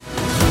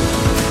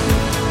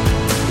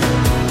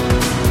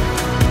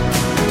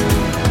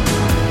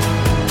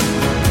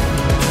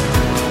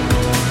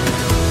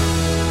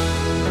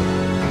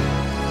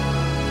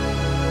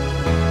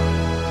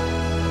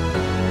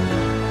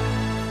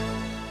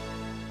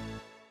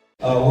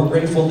We're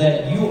grateful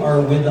that you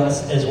are with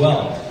us as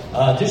well.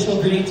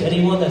 Additional greeting to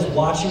anyone that's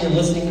watching or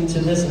listening to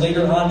this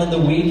later on in the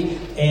week,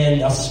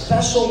 and a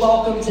special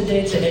welcome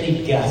today to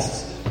any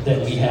guests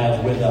that we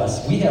have with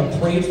us. We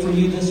have prayed for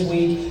you this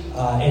week,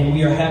 and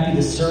we are happy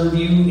to serve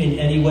you in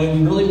any way.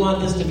 We really want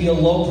this to be a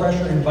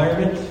low-pressure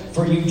environment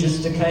for you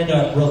just to kind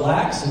of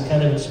relax and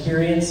kind of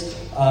experience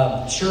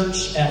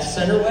church at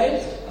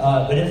Centerway.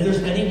 But if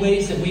there's any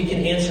ways that we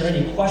can answer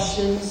any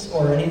questions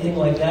or anything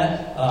like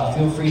that,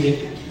 feel free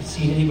to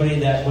see anybody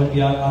that would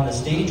be out on the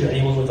stage or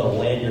anyone with a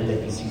lanyard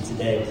that you see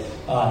today.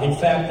 In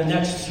fact, the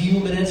next few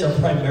minutes are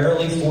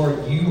primarily for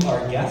you,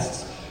 our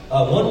guests.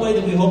 One way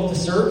that we hope to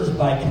serve is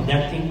by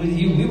connecting with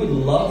you. We would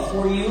love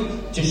for you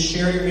to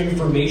share your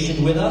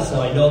information with us.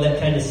 Now, I know that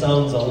kind of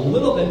sounds a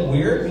little bit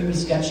weird, maybe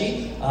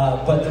sketchy,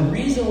 but the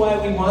reason why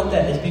we want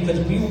that is because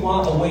we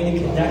want a way to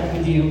connect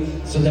with you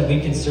so that we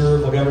can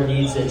serve whatever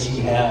needs that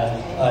you have.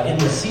 In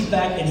the seat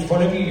back in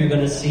front of you, you're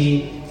going to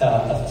see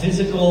a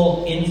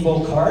physical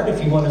info card.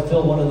 If you want to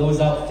fill one of those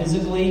out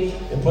physically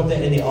and put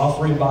that in the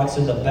offering box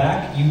in the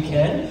back, you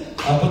can.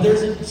 But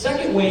there's a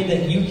second way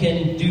that you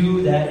can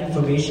do that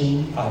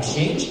information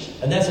exchange,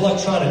 and that's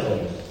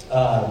electronically.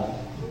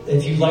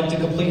 If you'd like to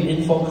complete an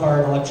info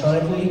card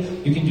electronically,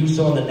 you can do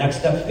so on the Next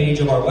Steps page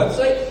of our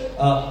website,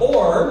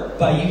 or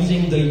by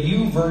using the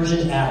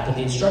YouVersion app. And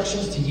the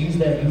instructions to use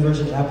that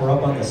YouVersion app are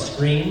up on the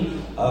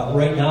screen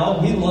right now.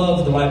 We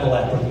love the Bible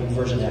app or the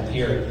YouVersion app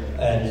here,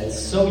 and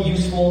it's so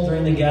useful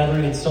during the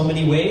gathering in so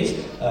many ways.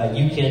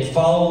 You can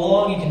follow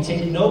along, you can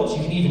take notes,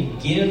 you can even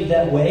give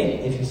that way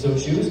if you so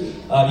choose.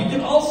 You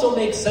can also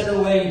make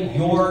Centerway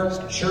your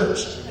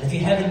church, and if you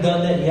haven't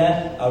done that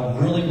yet, I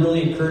really,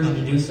 really encourage you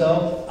to do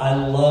so. I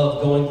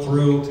love going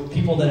through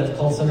people that have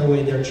called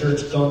Centerway their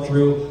church, gone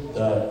through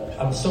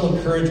I'm so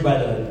encouraged by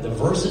the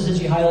verses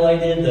that you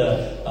highlighted,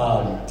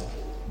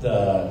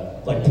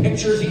 the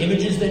pictures, the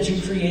images that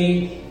you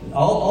create,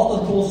 all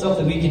the cool stuff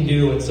that we can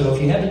do. And so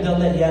if you haven't done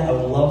that yet, I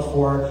would love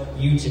for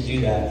you to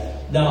do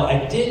that. Now,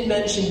 I did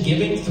mention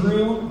giving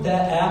through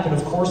that app, and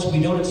of course, we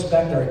don't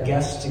expect our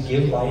guests to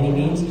give by any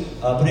means.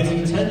 But if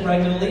you attend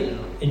regularly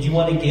and you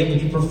want to give,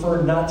 but you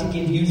prefer not to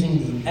give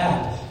using the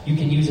app, you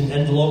can use an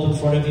envelope in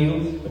front of you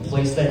and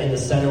place that in the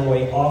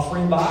Centerway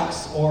offering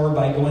box, or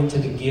by going to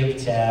the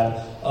Give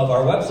tab of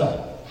our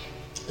website.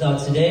 Now,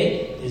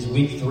 today is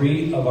week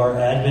 3 of our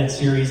Advent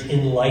series,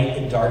 In Light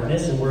and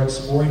Darkness, and we're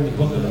exploring the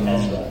book of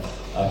Ezra.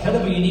 Kind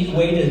of a unique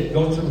way to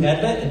go through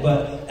Advent,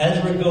 but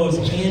Ezra goes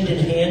hand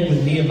in hand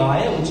with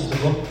Nehemiah, which is the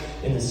book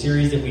in the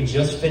series that we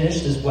just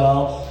finished, as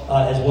well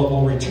as what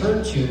we'll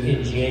return to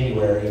in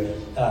January.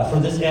 For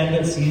this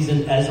Advent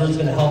season, Ezra is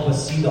going to help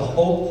us see the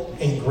hope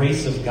and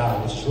grace of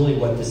God, which is really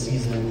what this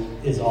season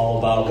is all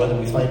about, whether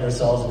we find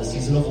ourselves in a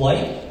season of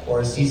light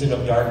or a season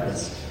of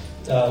darkness.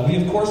 We,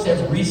 of course,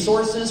 have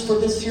resources for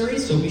this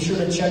series, so be sure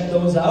to check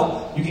those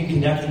out. You can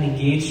connect and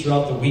engage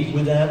throughout the week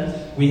with them.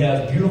 We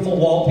have beautiful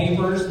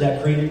wallpapers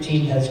that creative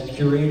team has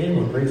curated.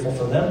 We're grateful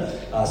for them.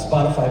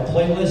 Spotify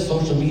playlists,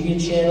 social media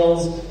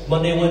channels,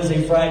 Monday,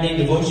 Wednesday, Friday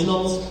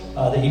devotionals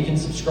that you can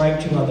subscribe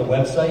to on the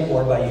website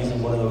or by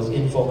using one of those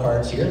info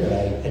cards here that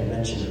I had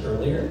mentioned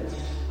earlier.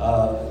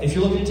 If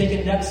you're looking to take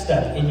a next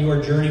step in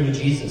your journey with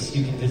Jesus,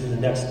 you can visit the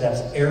Next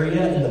Steps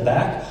area in the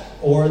back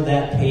or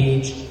that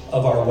page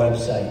of our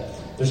website.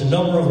 There's a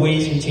number of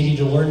ways you continue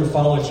to learn to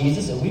follow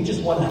Jesus, and we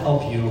just want to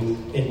help you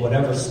in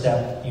whatever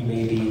step you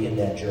may be in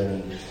that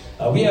journey.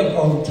 We have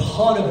a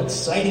ton of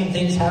exciting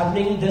things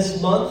happening this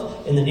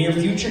month. In the near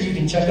future, you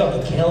can check out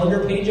the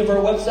calendar page of our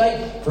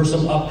website for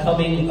some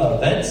upcoming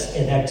events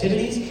and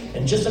activities.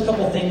 And just a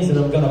couple things that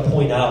I'm going to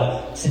point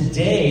out.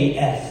 Today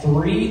at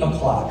 3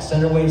 o'clock,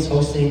 Centerway is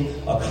hosting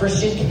a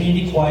Christian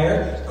community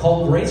choir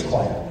called Grace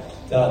Choir.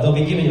 They'll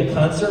be giving a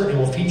concert and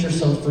will feature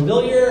some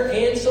familiar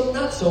and some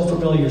not so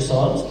familiar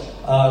songs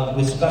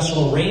with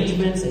special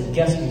arrangements and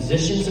guest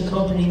musicians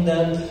accompanying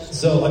them.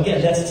 So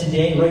again, that's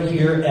today right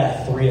here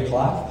at 3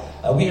 o'clock.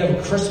 We have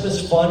a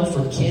Christmas fund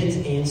for kids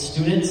and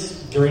students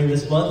during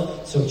this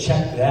month, so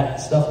check that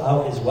stuff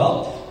out as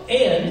well.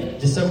 And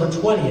December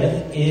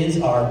 20th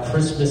is our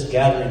Christmas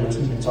gathering, which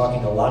we've been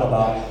talking a lot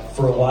about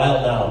for a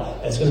while now.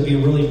 It's going to be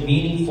a really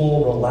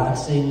meaningful,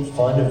 relaxing,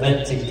 fun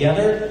event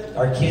together.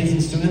 Our kids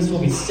and students will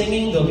be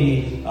singing. There'll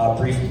be a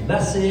brief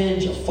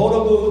message, a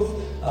photo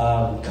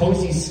booth,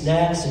 cozy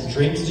snacks and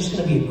drinks. It's just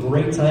going to be a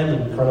great time,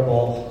 an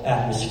incredible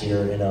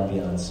atmosphere and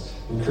ambiance.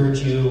 We encourage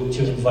you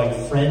to invite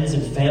friends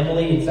and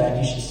family. In fact,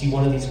 you should see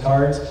one of these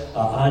cards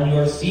on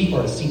your seat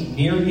or a seat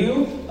near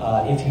you.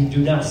 If you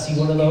do not see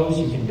one of those,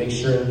 you can make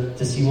sure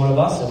to see one of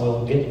us, and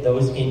we'll get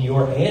those in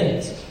your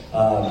hands.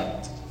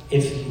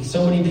 If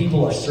so many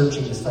people are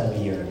searching this time of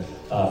year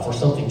for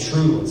something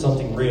true and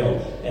something real,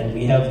 and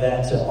we have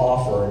that to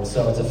offer, and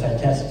so it's a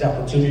fantastic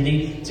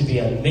opportunity to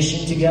be on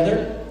mission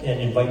together and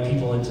invite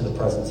people into the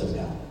presence of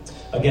God.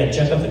 Again,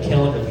 check out the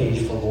calendar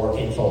page for more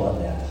info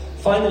on that.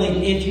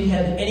 Finally, if you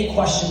have any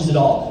questions at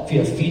all, if you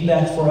have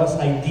feedback for us,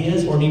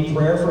 ideas, or need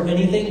prayer for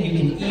anything, you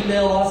can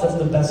email us. That's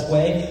the best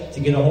way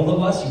to get a hold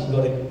of us. You can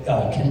go to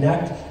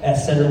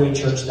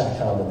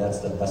connect@centerwaychurch.com, and that's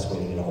the best way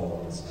to get a hold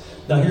of us.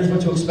 Now, here's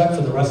what to expect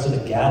for the rest of the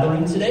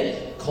gathering today.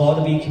 Claude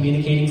will be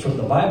communicating from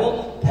the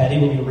Bible. Patty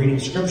will be reading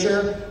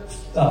scripture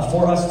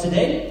for us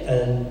today,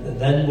 and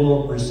then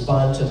we'll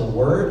respond to the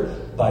word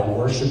by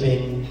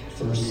worshiping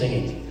through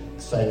singing.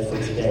 Excited for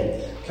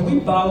today. Can we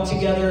bow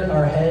together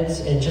our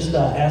heads and just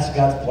ask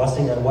God's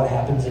blessing on what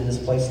happens in this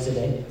place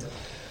today?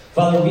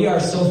 Father, we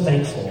are so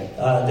thankful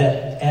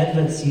that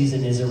Advent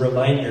season is a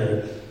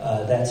reminder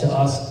that to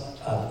us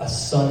a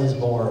son is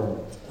born,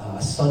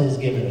 a son is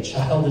given, a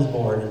child is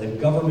born, and the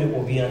government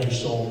will be on his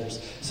shoulders.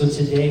 So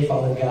today,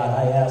 Father God,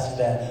 I ask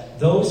that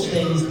those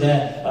things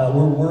that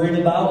we're worried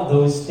about,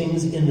 those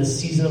things in the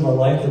season of our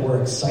life that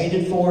we're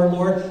excited for,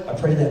 Lord, I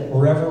pray that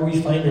wherever we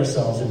find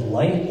ourselves, in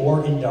light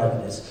or in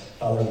darkness,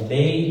 Father,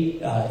 may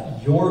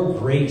your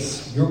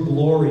grace, your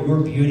glory,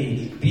 your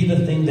beauty be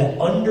the thing that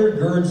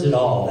undergirds it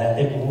all, that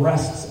it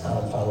rests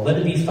on, Father. Let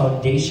it be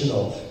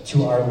foundational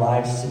to our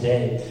lives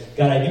today.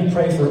 God, I do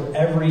pray for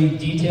every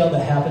detail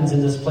that happens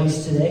in this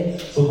place today,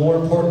 but more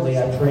importantly,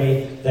 I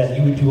pray that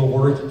you would do a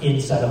work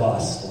inside of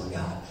us, Lord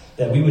God,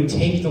 that we would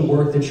take the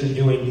work that you're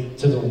doing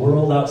to the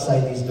world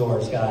outside these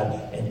doors, God,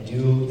 and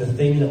do the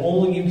thing that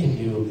only you can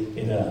do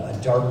in a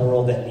dark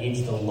world that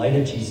needs the light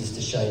of Jesus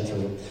to shine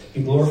through.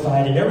 Be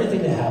glorified in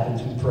everything that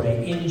happens, we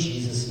pray in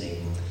Jesus'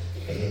 name.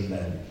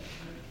 Amen.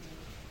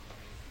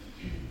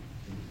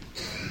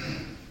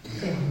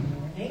 Good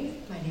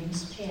morning. My name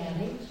is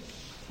Patty,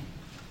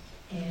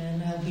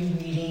 and I'll be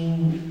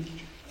reading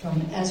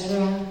from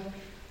Ezra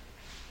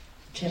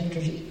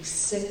chapter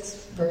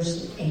 6,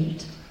 verse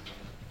 8.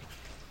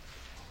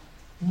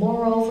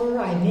 Moreover,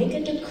 I make a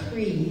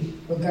decree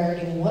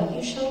regarding what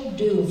you shall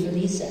do for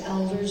these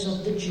elders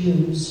of the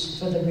Jews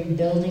for the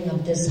rebuilding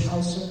of this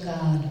house of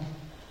God.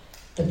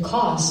 The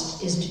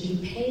cost is to be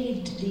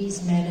paid to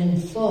these men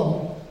in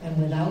full and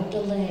without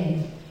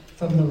delay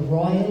from the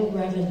royal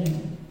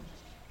revenue,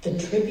 the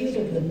tribute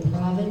of the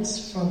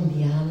province from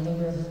beyond the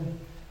river.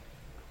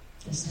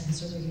 This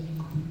ends a reading.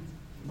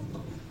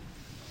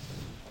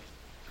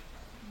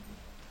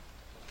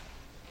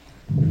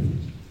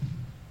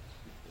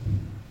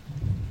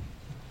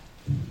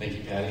 Thank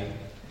you, Patty.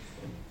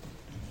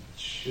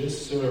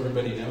 Just so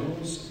everybody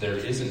knows, there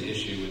is an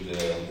issue with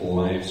the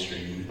live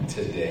stream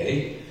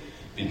today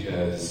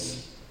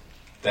because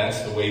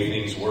that's the way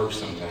things work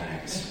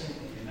sometimes.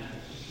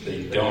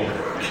 They don't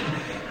work.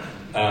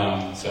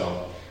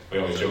 So we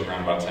always joke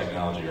around about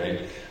technology,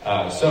 right?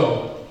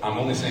 So I'm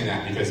only saying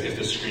that because if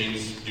the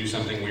screens do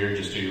something weird,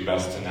 just do your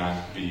best to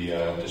not be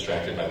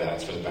distracted by that.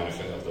 It's for the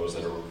benefit of those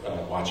that are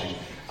watching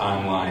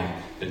online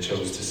that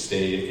chose to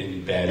stay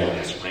in bed on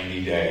this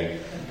rainy day.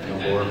 And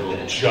the Lord will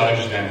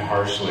judge them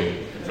harshly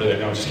for that.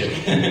 No, I'm just kidding.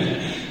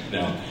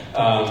 No.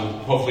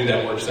 Hopefully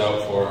that works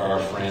out for our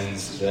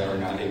friends that are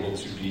not able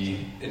to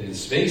be in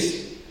this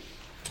space.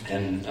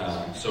 And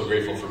so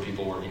grateful for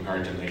people working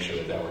hard to make sure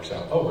that that works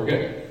out. Oh, we're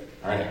good.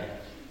 All right.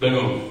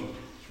 Boom.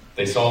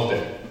 They solved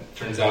it.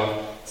 Turns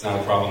out it's not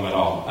a problem at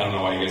all. I don't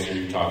know why you guys are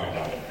even talking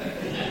about it.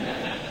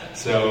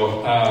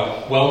 So,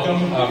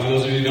 welcome. For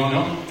those of you who don't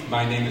know,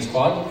 my name is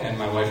Claude, and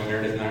my wife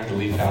Meredith and I are the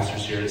lead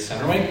pastors here at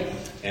Centerway.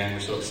 And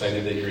we're so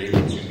excited that you're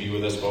able to be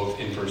with us both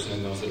in person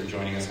and those that are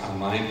joining us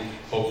online.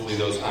 Hopefully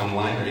those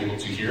online are able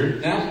to hear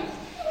it now.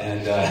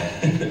 And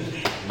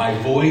my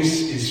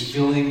voice is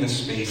filling the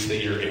space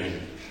that you're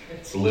in.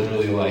 It's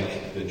literally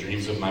like the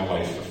dreams of my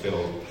wife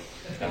fulfilled.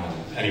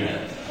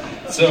 Anyway,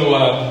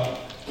 so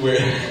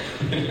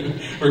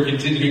we're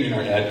continuing in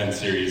our Advent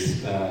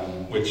series,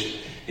 which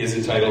is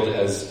entitled,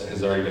 as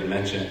has already been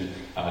mentioned,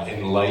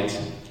 In Light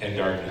and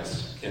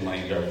Darkness. In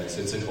Light and Darkness.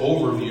 It's an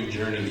overview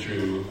journey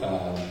through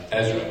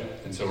Ezra.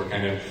 And so we're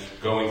kind of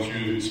going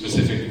through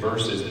specific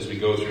verses as we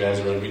go through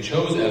Ezra. And we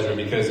chose Ezra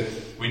because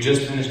we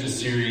just finished a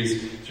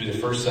series through the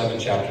first 7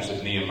 chapters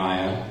of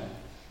Nehemiah.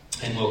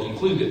 And we'll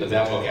conclude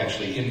that book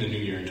actually in the new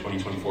year in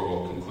 2024.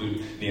 We'll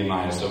conclude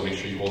Nehemiah. So make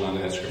sure you hold on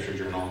to that scripture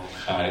journal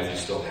if you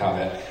still have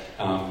it.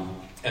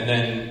 And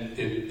then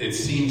it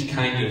seemed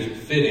kind of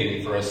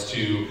fitting for us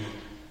to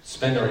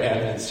spend our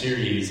Advent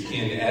series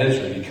in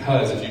Ezra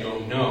because, if you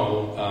don't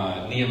know,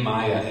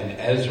 Nehemiah and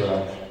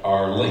Ezra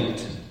are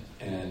linked.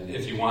 And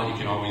if you want, you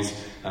can always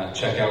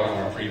check out on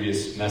our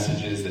previous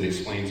messages that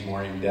explains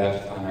more in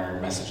depth on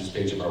our messages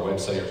page of our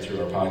website or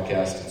through our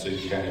podcast. And so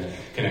you can kind of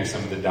connect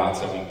some of the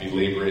dots. I won't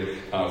belabor it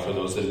for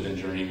those that have been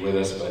journeying with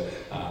us. But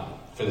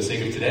for the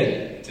sake of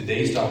today,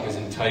 today's talk is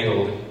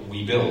entitled,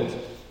 We Build.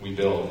 We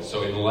Build.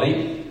 So in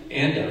light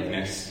and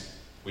darkness,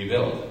 we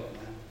build.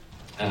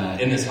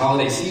 In this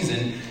holiday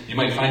season, you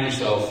might find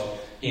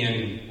yourself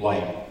in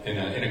light, in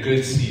a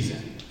good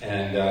season.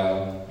 And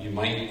you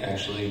might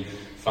actually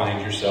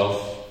find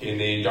yourself in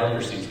a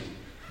darker season.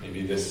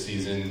 Maybe this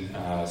season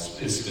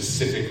is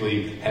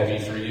specifically heavy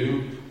for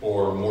you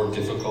or more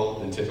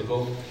difficult than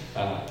typical.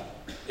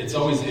 It's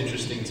always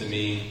interesting to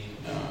me,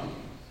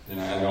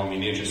 and I don't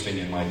mean interesting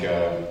in like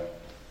a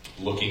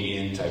looking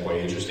in type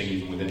way, interesting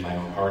even within my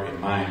own heart and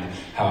mind,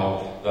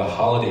 how the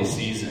holiday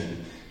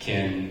season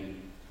can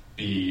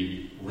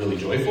be really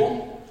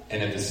joyful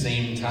and at the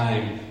same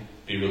time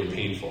be really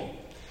painful.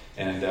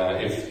 And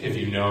if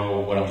you know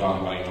what I'm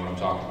talking about, you know what I'm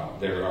talking about.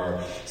 There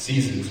are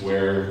seasons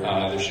where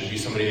there should be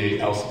somebody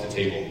else at the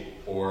table,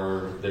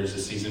 or there's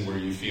a season where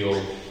you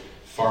feel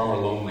far more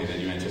lonely than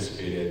you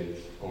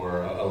anticipated,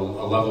 or a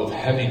level of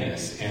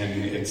heaviness.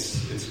 And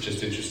it's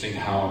just interesting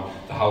how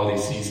the holiday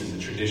season,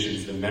 the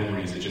traditions, the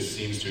memories, it just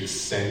seems to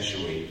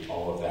accentuate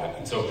all of that.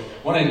 And so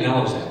I want to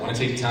acknowledge that. I want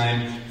to take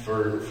time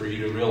for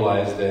you to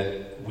realize that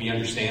we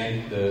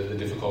understand the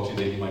difficulty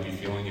that you might be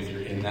feeling if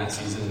you're in that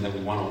season, and that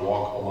we want to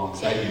walk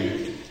alongside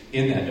you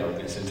in that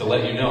darkness, and to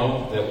let you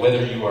know that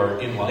whether you are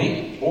in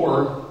light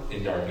or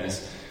in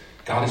darkness,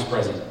 God is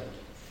present.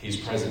 He's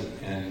present,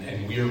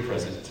 and we are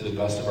present to the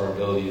best of our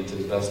ability and to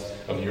the best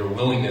of your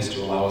willingness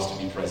to allow us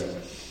to be present.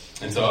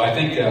 And so I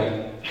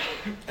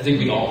think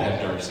we all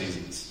have dark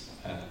seasons.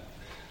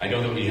 I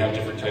know that we have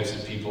different types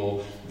of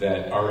people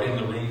that are in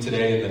the room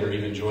today and that are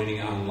even joining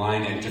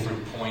online at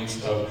different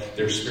points of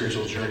their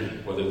spiritual journey,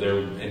 whether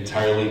they're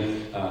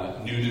entirely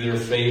new to their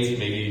faith,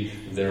 maybe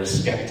they're a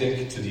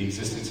skeptic to the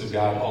existence of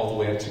God, all the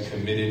way up to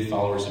committed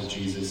followers of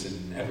Jesus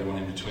and everyone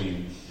in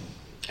between.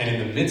 And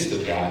in the midst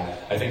of that,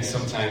 I think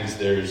sometimes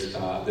there's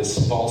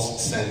this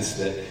false sense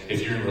that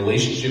if you're in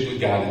relationship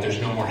with God, that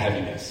there's no more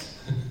heaviness.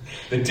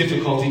 The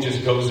difficulty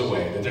just goes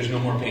away, that there's no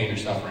more pain or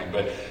suffering.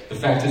 But the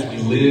fact is, we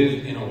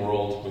live in a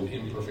world with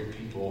imperfect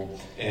people,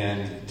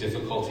 and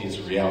difficulty is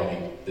a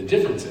reality. The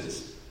difference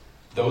is,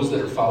 those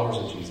that are followers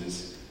of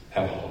Jesus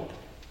have a hope.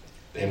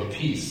 They have a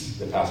peace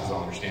that passes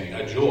all understanding,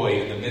 a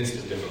joy in the midst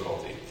of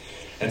difficulty.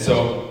 And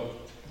so,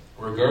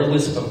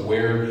 regardless of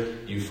where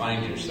you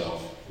find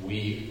yourself,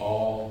 we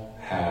all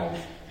have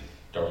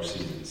dark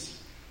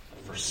seasons.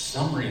 For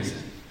some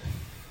reason,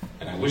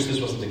 and I wish this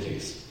wasn't the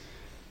case,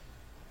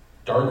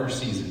 darker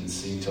seasons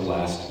seem to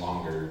last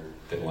longer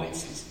than light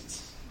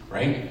seasons,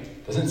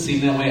 right? Doesn't it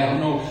seem that way? I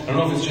don't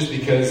know if it's just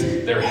because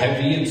they're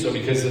heavy, and so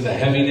because of the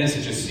heaviness,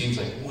 it just seems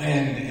like,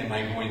 when am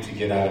I going to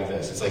get out of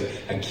this? It's like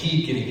I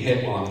keep getting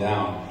hit while I'm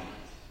down.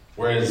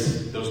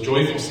 Whereas those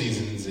joyful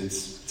seasons,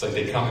 it's like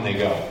they come and they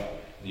go.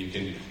 You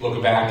can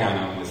look back on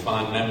them with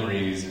fond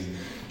memories and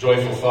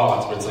joyful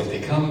thoughts, but it's like they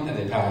come and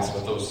they pass.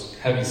 But those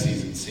heavy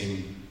seasons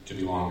seem to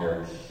be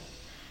longer.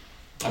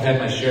 I've had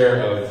my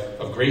share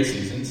of great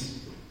seasons,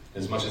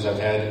 as much as I've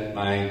had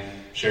my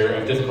share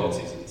of difficult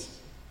seasons.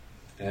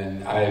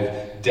 And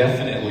I've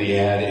definitely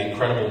had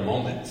incredible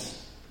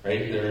moments,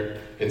 right?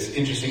 It's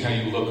interesting how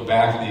you look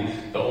back.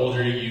 The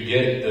older you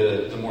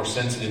get, the more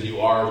sensitive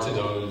you are to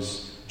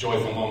those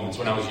joyful moments.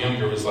 When I was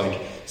younger, it was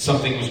like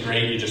something was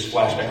great, you just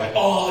flash back like,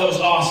 oh, that was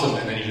awesome,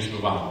 and then you just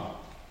move on.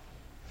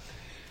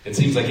 It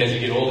seems like as you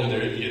get older,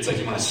 it's like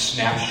you want to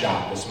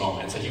snapshot this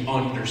moment. It's like you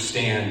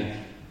understand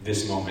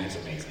this moment is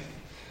amazing.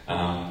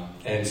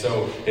 And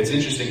so it's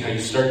interesting how you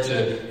start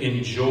to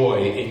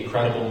enjoy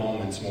incredible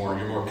moments more.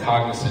 You're more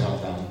cognizant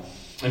of them.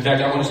 In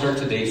fact, I want to start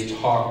today's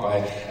talk by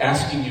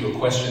asking you a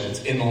question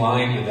that's in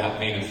line with that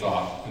vein of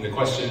thought. And the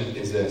question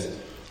is this: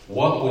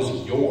 what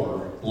was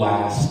your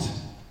last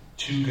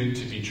too good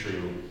to be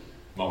true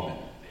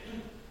moment?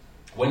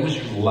 When was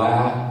your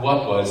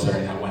what was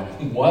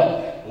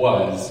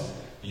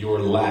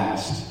your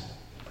last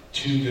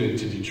too good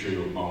to be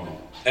true moment?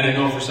 And I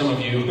know for some of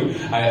you,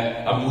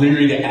 I'm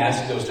leery to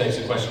ask those types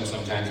of questions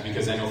sometimes,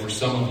 because I know for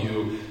some of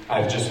you,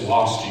 I've just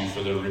lost you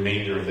for the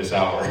remainder of this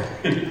hour.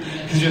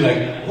 Because you're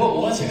like, what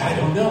was it? I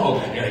don't know.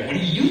 And you're like, what do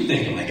you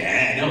think? I'm like,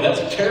 no, that was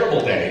a terrible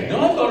day. No,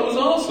 I thought it was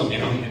awesome,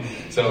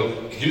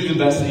 So do the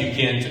best that you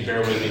can to bear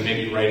with me.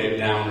 Maybe write it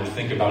down or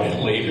think about it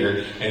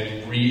later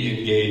and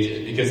re-engage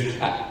it. Because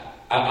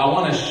I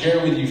want to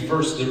share with you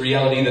first the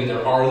reality that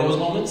there are those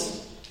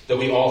moments, that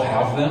we all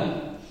have them.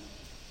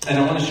 And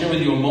I want to share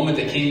with you a moment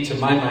that came to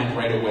my mind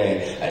right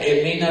away.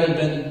 It may not have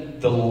been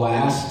the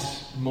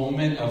last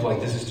moment of like,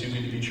 this is too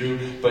good to be true,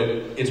 but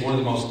it's one of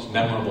the most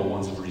memorable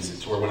ones of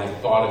recent, to where when I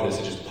thought of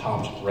this, it just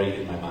popped right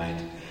in my mind.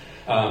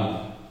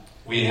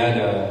 We had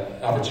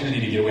an opportunity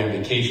to get away on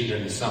vacation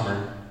during the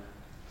summer.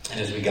 And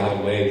as we got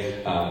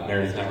away,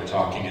 Meredith and I were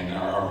talking, and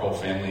our whole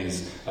family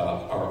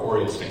are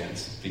Orioles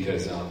fans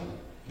because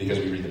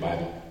we read the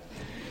Bible.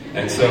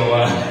 And so,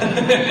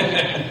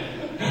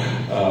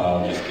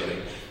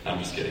 I'm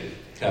just kidding.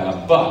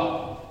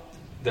 But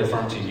their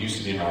farm team used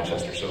to be in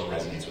Rochester, so it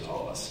resonates with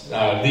all of us.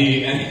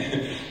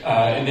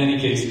 In any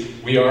case,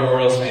 we are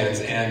Orioles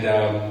fans,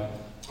 and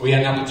we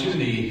had an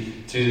opportunity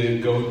to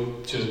go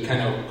to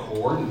kind of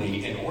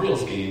coordinate an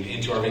Orioles game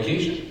into our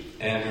vacation.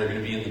 And we were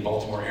going to be in the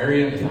Baltimore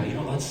area, and we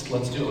thought, let's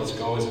do it. Let's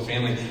go as a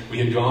family. We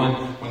had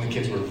gone when the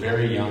kids were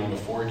very young,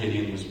 before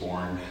Gideon was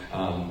born.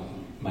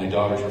 My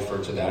daughters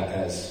refer to that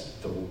as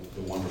the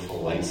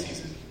wonderful light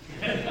season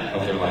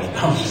of their life.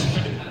 No, I'm just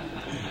kidding.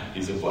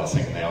 He's a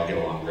blessing, and they all get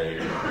along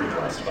great. You're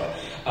blessed. But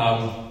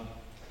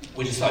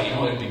we just thought,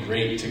 it'd be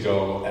great to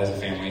go as a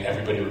family.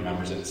 Everybody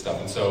remembers it and stuff.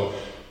 And so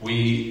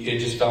it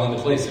just fell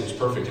into place. It was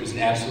perfect. It was an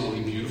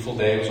absolutely beautiful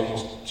day. It was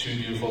almost too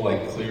beautiful,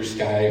 like clear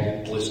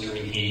sky,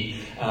 blistering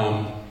heat.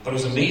 But it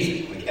was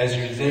amazing. Like as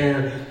you're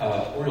there,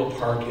 Oriole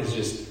Park is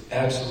just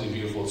absolutely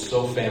beautiful. It's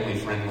so family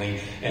friendly,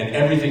 and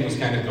everything was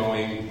kind of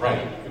going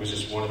right. It was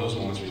just one of those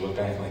moments where you look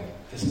back and like,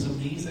 this is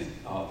amazing.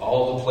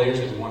 All the players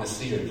that we want to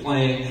see are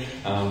playing.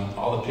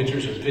 All the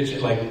pitchers are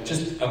pitching, like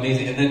just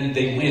amazing. And then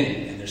they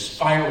win, and there's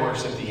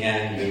fireworks at the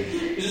end. And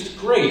it was just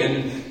great.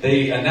 And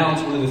they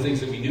announced one of the things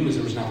that we knew is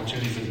there was an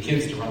opportunity for the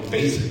kids to run the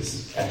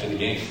bases after the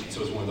game. So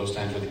it was one of those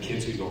times where the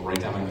kids could go right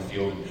down on the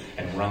field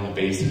and run the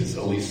bases.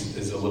 Elise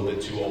is a little bit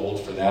too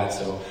old for that,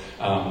 so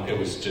it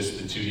was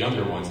just the two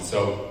younger ones.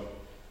 So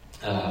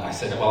I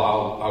said, well,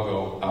 I'll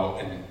go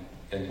out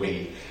and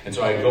wait. And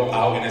so I go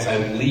out, and as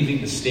I'm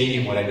leaving the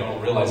stadium, what I don't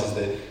realize is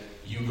that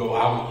you go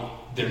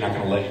out, they're not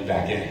going to let you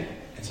back in.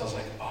 And so I was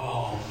like,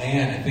 oh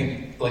man, I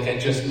think like I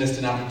just missed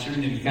an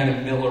opportunity to kind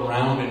of mill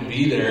around and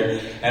be there.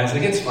 And I was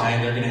like, it's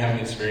fine, they're going to have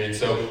an experience.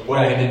 So what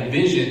I had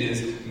envisioned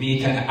is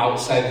me kind of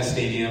outside the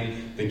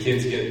stadium, the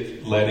kids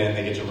get let in,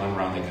 they get to run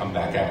around, they come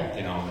back out.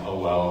 You know, oh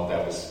well,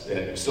 it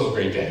was still a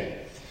great day.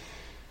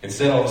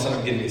 Instead, all of a sudden,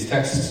 I'm getting these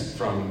texts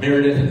from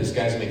Meredith, and this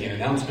guy's making an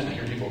announcement. I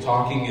hear people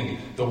talking, and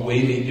the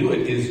way they do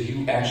it is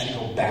you actually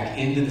go back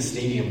into the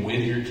stadium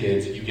with your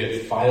kids. You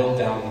get filed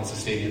down once the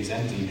stadium's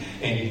empty,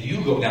 and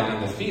you go down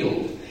on the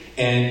field,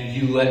 and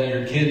you let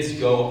your kids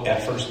go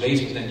at first base,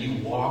 but then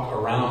you walk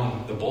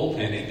around the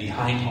bullpen and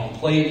behind home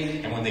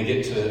plate, and when they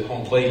get to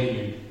home plate,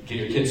 you get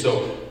your kids.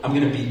 So I'm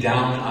going to be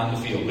down on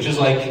the field, which is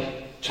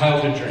like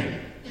childhood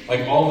dream.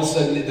 Like all of a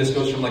sudden, this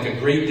goes from like a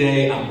great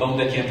day, I'm bummed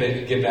I can't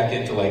get back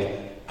into like,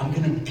 I'm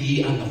going to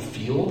be on the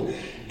field.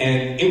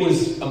 And it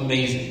was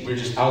amazing. We're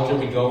just out there.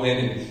 We go in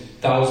and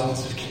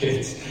thousands of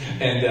kids.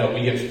 And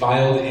we get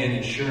filed in.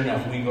 And sure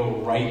enough, we go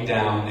right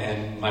down.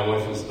 And my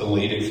wife was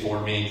elated for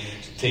me,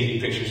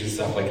 taking pictures and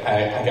stuff. Like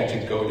I got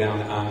to go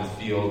down on the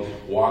field,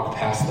 walk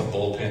past the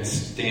bullpen,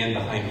 stand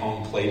behind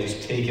home plate,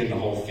 just take in the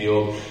whole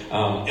field.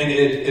 And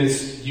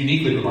it's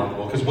uniquely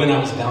remarkable. Because when I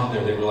was down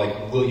there, they were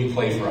like, will you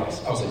play for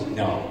us? I was like,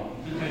 no.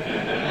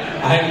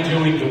 I'm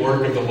doing the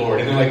work of the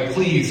Lord. And they're like,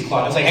 please,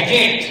 Claude. I was like, I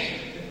can't.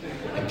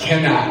 I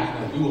cannot.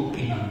 Like, we will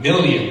pay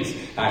millions.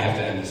 I have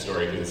to end the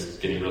story because it's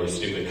getting really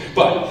stupid.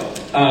 But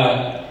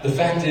the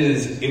fact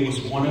is, it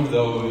was one of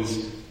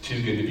those too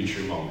good to be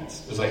true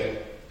moments. It was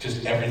like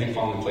just everything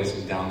falling in place,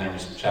 and down there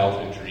was a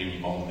childhood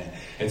dream moment.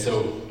 And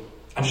so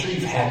I'm sure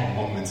you've had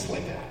moments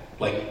like that.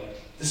 Like,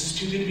 this is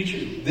too good to be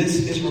true.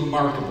 This is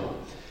remarkable.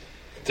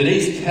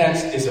 Today's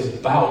text is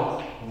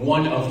about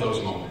one of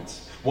those moments.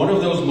 One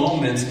of those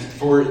moments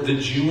for the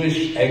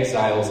Jewish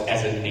exiles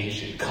as a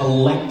nation.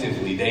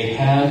 Collectively, they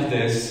have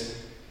this,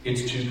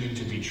 it's too good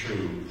to be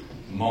true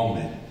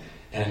moment.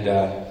 And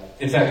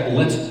in fact,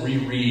 let's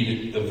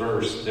reread the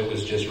verse that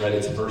was just read.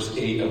 It's verse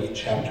 8 of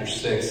chapter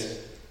 6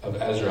 of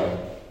Ezra.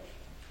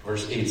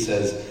 Verse 8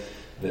 says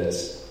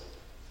this.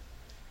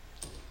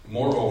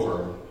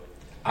 Moreover,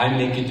 I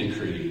make a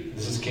decree.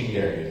 This is King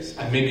Darius.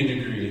 I make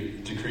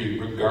a decree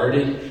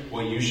regarding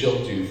what you shall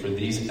do for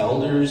these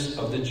elders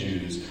of the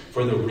Jews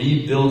for the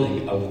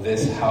rebuilding of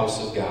this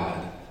house of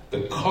God.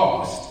 The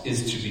cost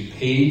is to be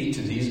paid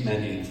to these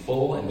men in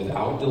full and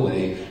without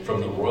delay from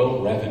the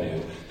royal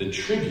revenue, the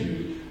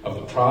tribute of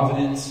the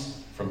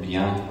providence from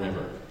beyond the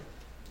river.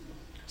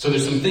 So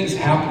there's some things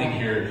happening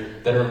here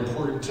that are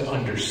important to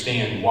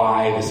understand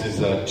why this is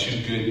a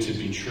too good to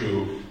be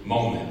true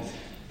moment.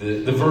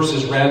 The verse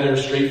is rather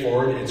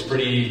straightforward. It's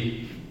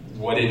pretty,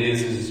 what it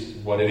is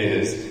what it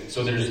is.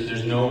 So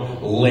there's no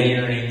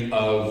layering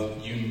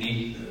of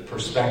unique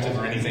perspective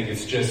or anything.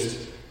 It's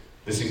just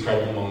this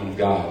incredible moment of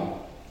God.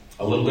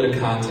 A little bit of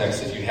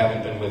context if you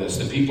haven't been with us.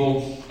 The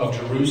people of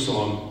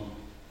Jerusalem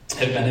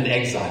have been in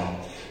exile.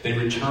 They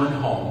return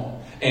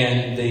home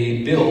and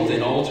they build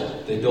an altar.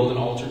 They build an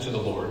altar to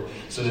the Lord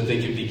so that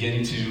they could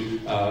begin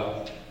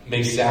to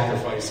make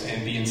sacrifice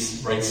and be in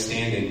right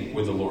standing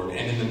with the Lord.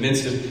 And in the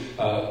midst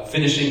of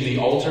finishing the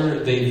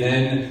altar, they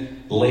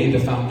then lay the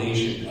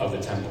foundation of the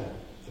temple,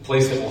 the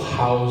place that will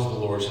house the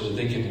Lord so that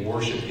they can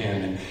worship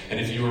Him. And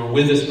if you were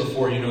with us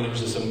before, you know there was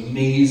this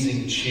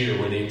amazing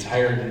cheer where the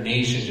entire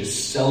nation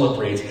just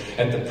celebrates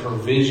at the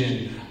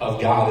provision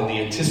of God and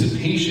the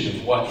anticipation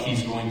of what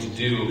He's going to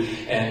do.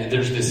 And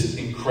there's this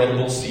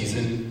incredible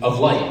season of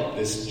light,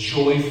 this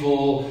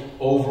joyful,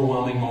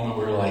 overwhelming moment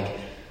where we're like,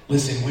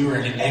 listen, we were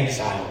in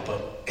exile,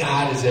 but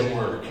God is at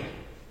work.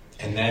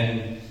 And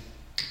then,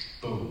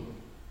 boom,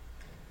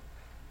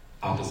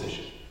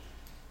 opposition,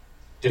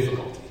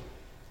 difficulty.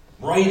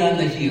 Right on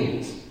the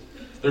heels,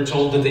 they're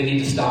told that they need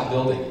to stop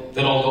building.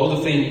 That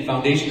although the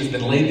foundation has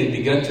been laid, they've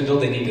begun to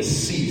build, they need to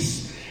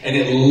cease. And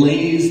it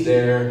lays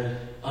there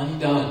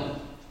undone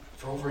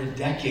for over a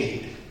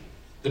decade.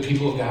 The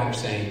people of God are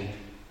saying,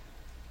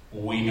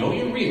 we know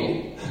you're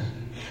real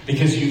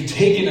because you've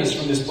taken us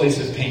from this place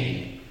of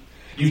pain.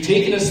 You've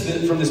taken us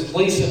from this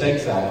place of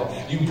exile.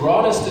 You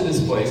brought us to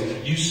this place.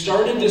 You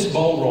started this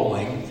ball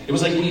rolling. It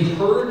was like we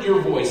heard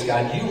your voice,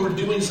 God. You were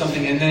doing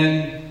something and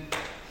then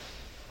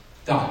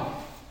done.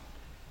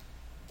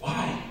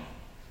 Why?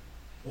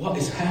 what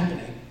is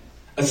happening?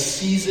 A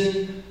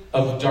season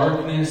of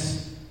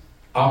darkness,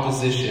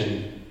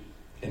 opposition,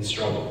 and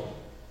struggle.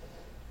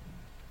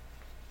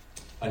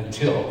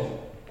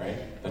 Until, right?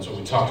 That's what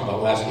we talked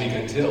about last week,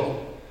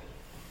 until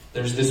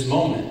there's this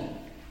moment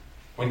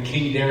when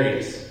King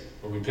Darius,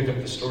 where we pick up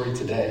the story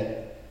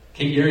today,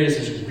 King Darius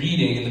is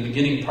reading in the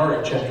beginning part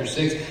of chapter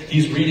 6.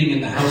 He's reading in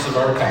the House of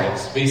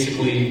Archives,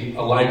 basically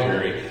a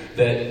library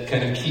that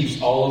kind of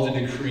keeps all of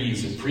the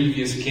decrees of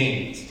previous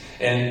kings.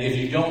 And if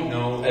you don't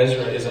know,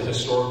 Ezra is a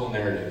historical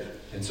narrative.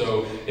 And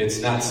so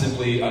it's not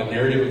simply a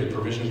narrative of the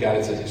provision of God,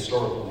 it's a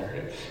historical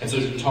narrative. And so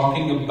we're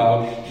talking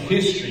about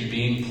history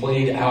being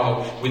played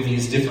out with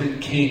these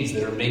different kings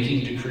that are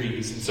making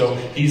decrees. And so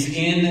he's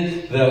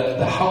in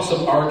the House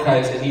of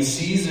Archives and he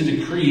sees a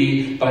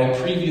decree by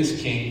a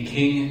previous king,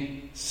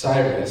 King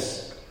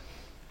Cyrus.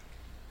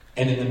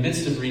 And in the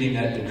midst of reading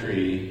that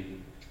decree,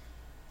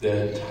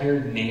 the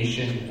entire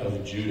nation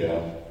of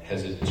Judah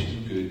has a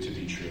too good to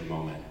be true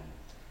moment.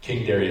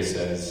 King Darius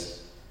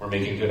says, we're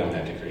making good on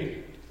that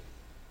decree.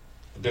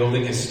 The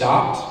building has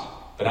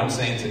stopped, but I'm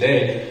saying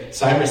today,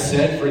 Cyrus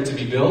said for it to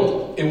be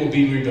built, it will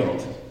be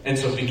rebuilt. And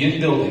so begin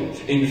building.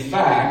 In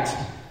fact,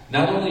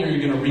 not only are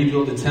you going to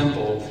rebuild the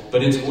temple,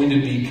 but it's going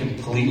to be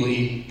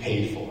completely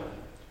paid for.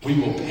 We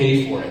will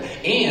pay for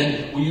it.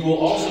 And we will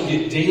also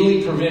get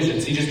daily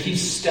provisions. He just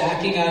keeps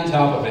stacking on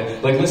top of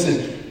it. Like,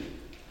 listen,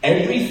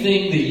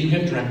 everything that you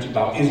have dreamt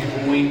about is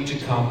going to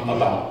come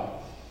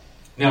about.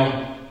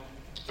 Now,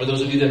 for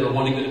those of you that are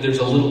wanting, there's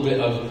a little bit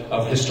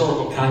of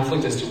historical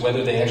conflict as to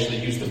whether they actually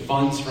use the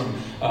funds from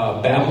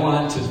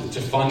Babylon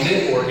to fund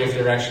it, or if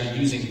they're actually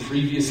using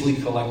previously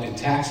collected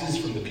taxes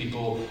from the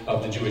people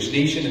of the Jewish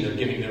nation and they're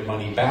giving their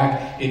money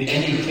back. In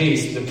any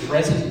case, the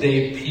present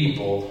day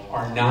people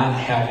are not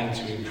having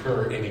to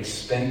incur an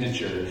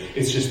expenditure.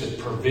 It's just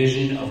the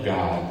provision of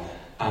God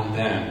on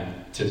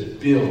them to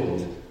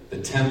build the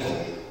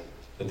temple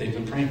that they've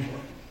been praying for.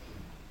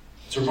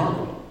 It's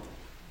remarkable.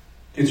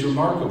 It's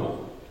remarkable.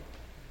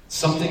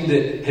 Something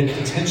that had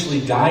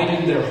potentially died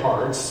in their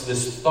hearts,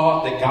 this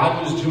thought that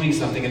God was doing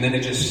something, and then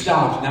it just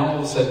stopped. Now all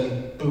of a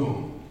sudden,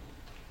 boom,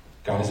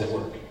 God is at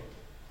work.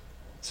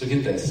 So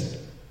get this.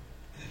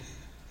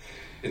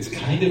 It's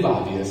kind of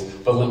obvious,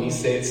 but let me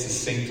say it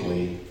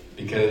succinctly,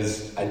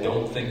 because I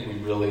don't think we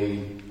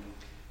really,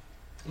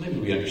 maybe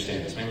we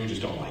understand this, maybe we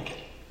just don't like it.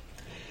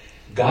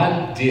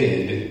 God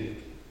did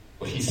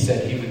what he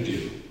said he would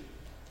do,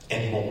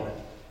 and more.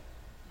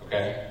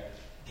 Okay?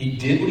 He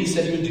did what he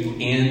said he would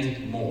do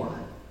and more.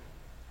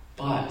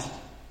 But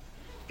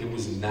it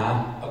was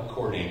not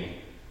according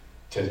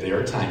to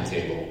their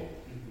timetable.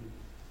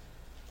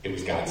 It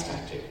was God's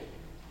timetable.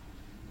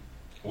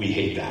 We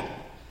hate that.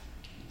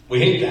 We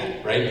hate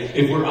that, right?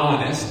 If we're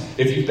honest,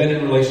 if you've been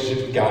in a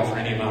relationship with God for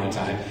any amount of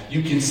time,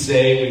 you can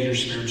say with your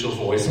spiritual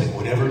voice, like,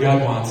 whatever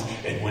God wants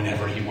and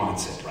whenever he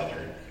wants it,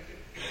 brother.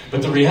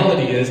 But the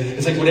reality is,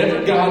 it's like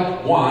whatever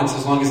God wants,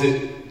 as long as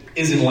it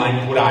is in line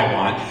with what I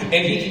want,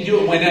 and he can do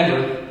it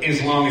whenever,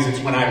 as long as it's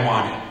when I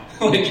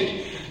want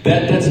it.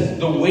 That's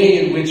the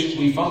way in which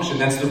we function.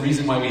 That's the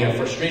reason why we have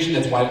frustration.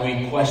 That's why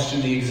we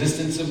question the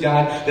existence of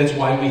God. That's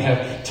why we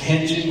have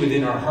tension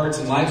within our hearts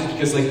and lives.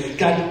 Because, like,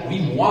 God,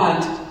 we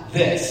want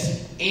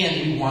this,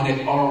 and we want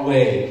it our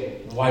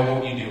way. Why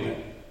won't you do it?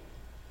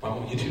 Why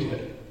won't you do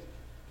it?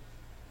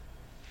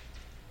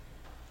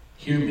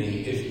 Hear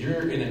me. If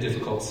you're in a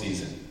difficult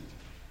season,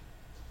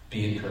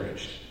 be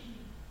encouraged.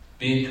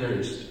 Be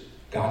encouraged.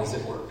 God is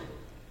at work.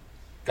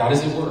 God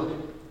is at work.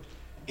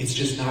 It's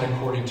just not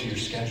according to your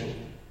schedule.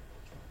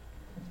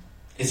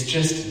 It's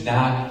just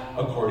not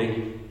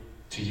according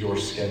to your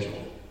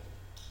schedule.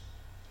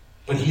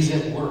 But he's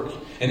at work.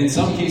 And in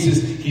some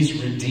cases,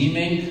 he's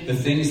redeeming the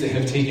things that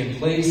have taken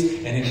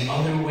place. And in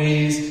other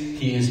ways,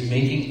 he is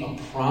making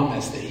a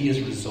promise that he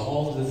has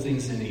resolved the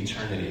things in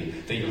eternity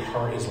that your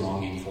heart is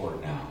longing for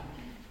now.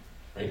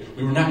 Right?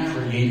 We were not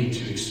created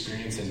to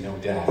experience and know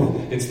death.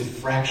 It's the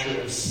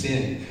fracture of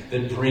sin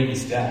that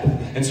brings death.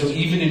 And so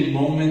even in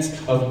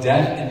moments of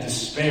death and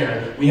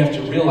despair, we have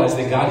to realize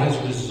that God has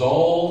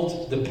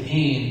resolved the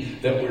pain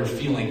that we're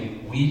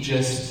feeling. We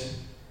just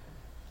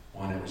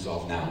want it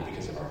resolved now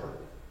because of our hurt.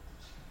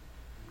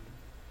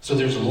 So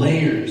there's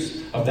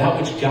layers of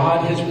that which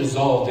God has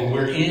resolved, and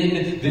we're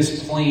in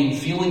this plane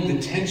feeling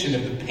the tension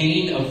of the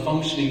pain of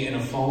functioning in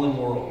a fallen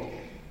world.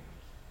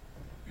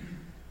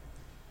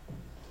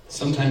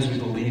 Sometimes we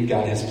believe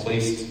God has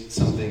placed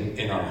something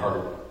in our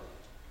heart,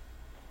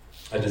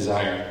 a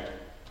desire,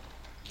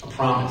 a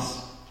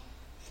promise,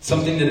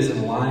 something that is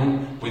in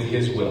line with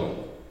his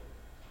will.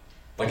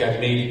 Like I've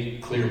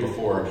made clear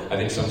before, I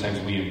think sometimes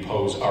we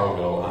impose our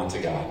will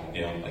onto God.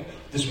 You know, like,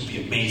 this would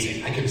be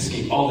amazing. I could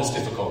escape all this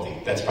difficulty.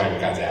 That's probably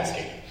what God's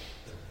asking.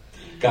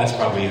 God's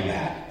probably in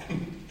that.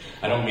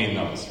 I don't mean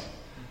those.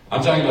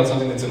 I'm talking about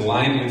something that's in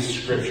line with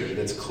Scripture,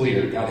 that's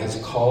clear. God has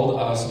called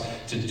us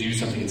to do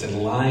something. It's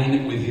in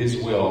line with his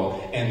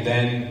will, and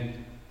then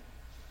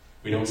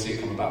we don't see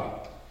it come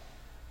about.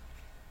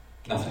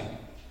 Nothing.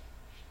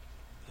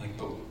 Like,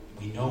 but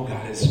we know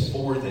God is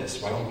for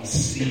this. Why don't we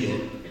see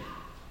it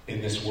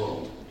in this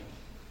world?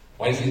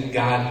 Why isn't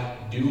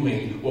God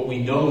doing what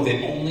we know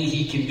that only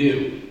He can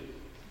do?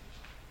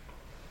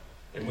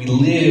 And we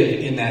live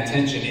in that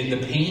tension, in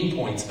the pain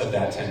points of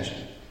that tension.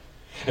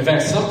 In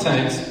fact,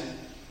 sometimes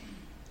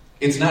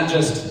it's not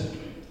just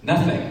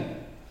nothing.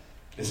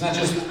 It's not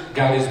just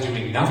God is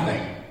doing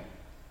nothing,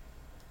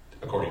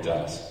 according to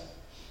us.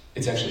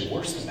 It's actually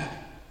worse than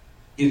that.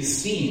 It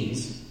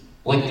seems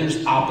like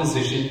there's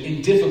opposition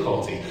and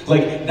difficulty.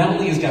 Like, not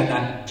only is God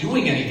not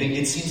doing anything,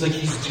 it seems like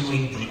He's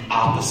doing the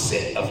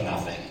opposite of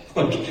nothing.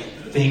 Like,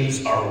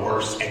 things are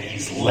worse and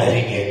He's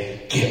letting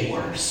it get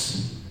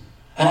worse.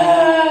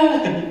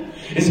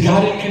 Is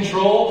God in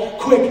control?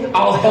 Quick,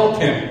 I'll help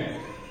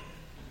Him.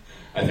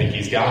 I think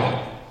He's got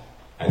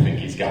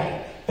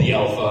it. The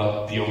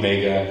Alpha, the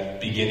Omega,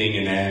 beginning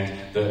and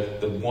end,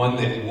 the one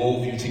that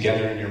wove you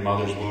together in your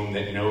mother's womb,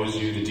 that knows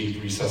you, the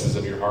deep recesses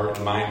of your heart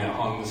and mind, that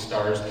hung the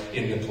stars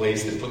in the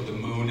place, that put the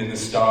moon and the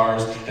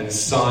stars and the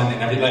sun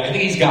and everything. I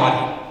think He's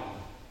got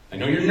it. I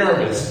know you're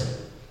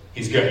nervous.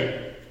 He's good.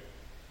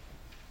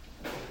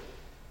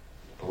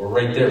 But we're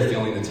right there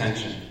feeling the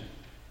tension.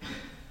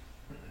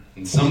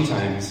 And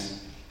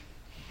sometimes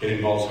it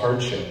involves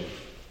hardship.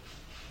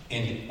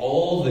 And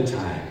all the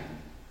time,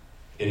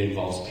 it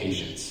involves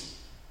patience.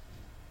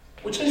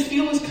 Which I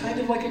feel is kind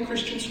of like a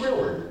Christian swear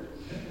word.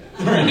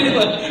 Right?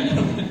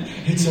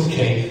 It's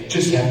okay,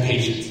 just have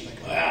patience.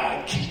 Like,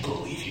 I can't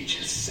believe you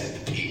just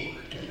said the P word.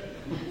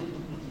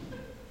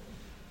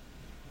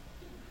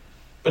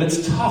 But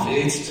it's tough.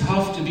 It's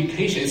tough to be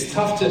patient. It's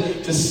tough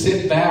to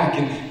sit back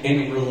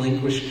and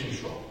relinquish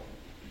control.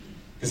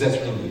 Because that's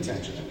really the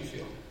tension that we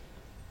feel.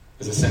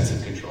 Is a sense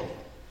of control.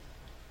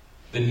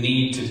 The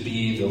need to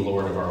be the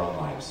Lord of our own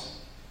lives.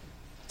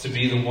 To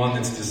be the one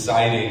that's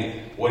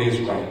deciding what is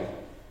right,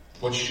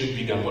 what should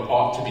be done, what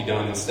ought to be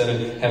done, instead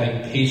of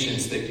having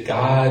patience that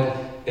God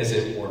is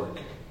at work.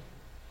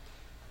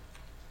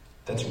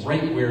 That's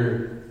right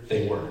where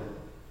they were.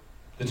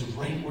 That's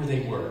right where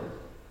they were.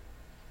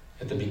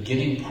 At the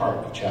beginning part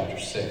of chapter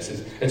 6.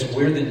 It's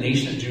where the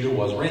nation of Judah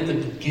was, right at the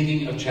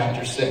beginning of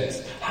chapter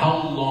 6.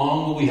 How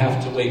long will we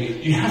have to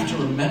wait? You have to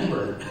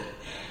remember.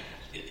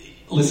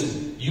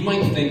 Listen, you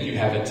might think you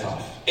have it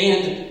tough.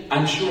 And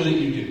I'm sure that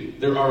you do.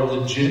 There are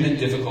legitimate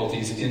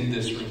difficulties in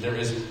this room. There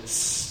is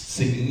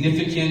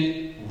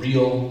significant,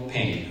 real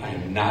pain. I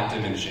am not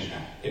diminishing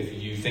that. If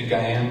you think I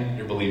am,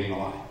 you're believing a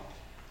lie.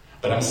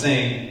 But I'm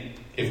saying,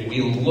 if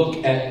we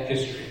look at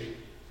history,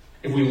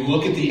 if we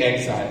look at the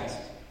exiles,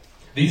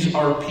 these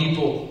are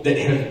people that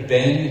have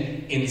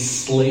been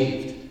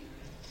enslaved.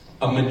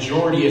 A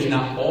majority, if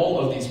not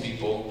all of these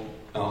people,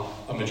 well,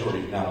 a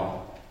majority, not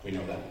all, we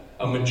know that.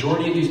 A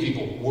majority of these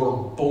people were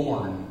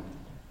born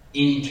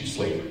into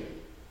slavery.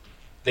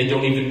 They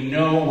don't even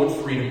know what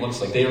freedom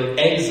looks like. They are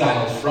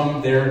exiled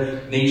from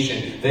their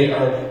nation. They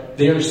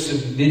are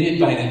submitted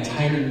by an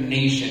entire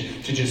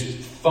nation to just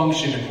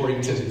function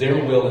according to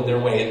their will and their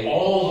way. And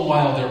all the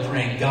while they're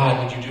praying,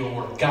 God, would you do a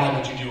work? God,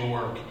 would you do a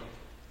work?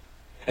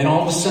 And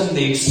all of a sudden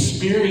they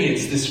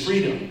experience this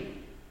freedom.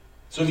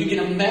 So if you can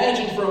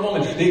imagine for a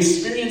moment, they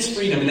experience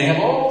freedom and they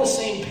have all the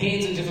same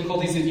pains and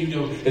difficulties that you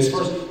do as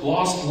far as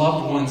lost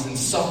loved ones and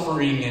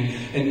suffering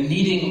and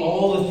needing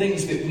all the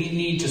things that we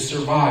need to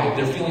survive.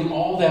 They're feeling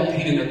all that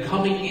pain and they're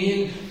coming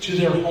in to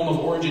their home of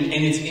origin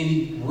and it's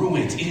in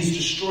ruins. It is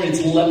destroyed.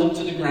 It's leveled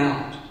to the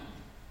ground.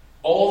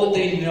 All that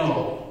they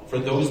know for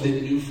those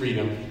that knew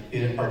freedom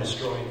are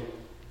destroyed.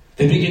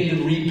 They begin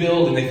to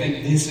rebuild and they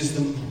think, this is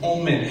the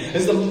moment.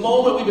 This is the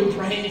moment we've been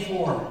praying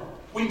for.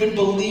 We've been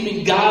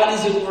believing God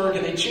is at work,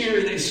 and they cheer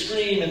and they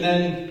scream, and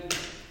then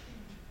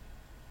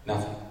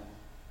nothing.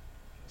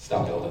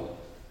 Stop building.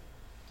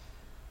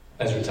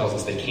 Ezra tells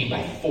us they came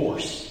by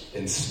force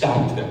and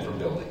stopped them from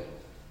building.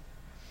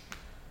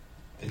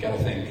 They've got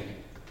to think,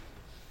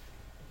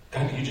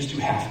 God, did you just do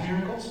half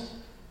miracles?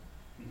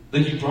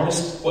 Like you brought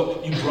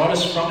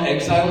us from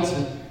exile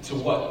to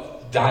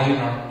what? Die in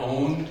our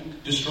own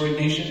destroyed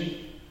nation?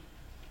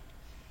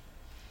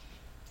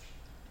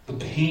 The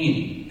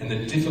pain and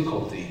the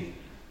difficulty,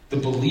 the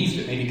belief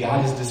that maybe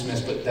God is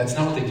dismissed, but that's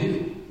not what they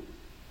do.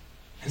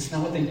 It's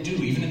not what they do.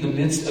 Even in the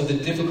midst of the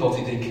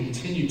difficulty, they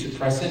continue to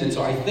press in. And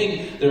so I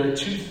think there are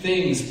two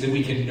things that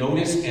we can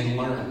notice and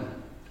learn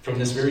from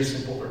this very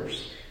simple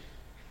verse.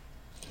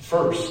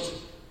 First,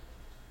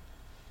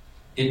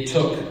 it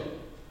took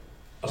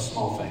a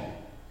small thing.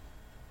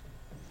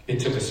 It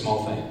took a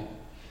small thing.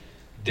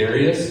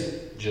 Darius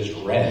just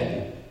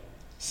read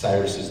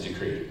Cyrus's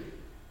decree.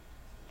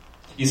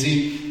 You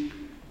see,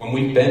 when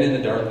we've been in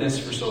the darkness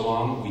for so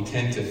long, we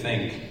tend to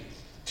think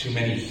too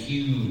many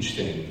huge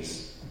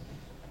things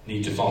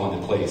need to fall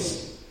into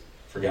place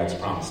for God's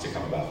promise to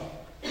come about.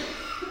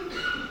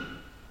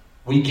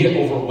 We get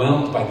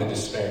overwhelmed by the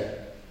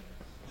despair.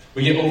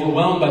 We get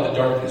overwhelmed by the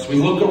darkness. We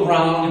look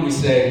around and we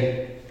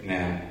say,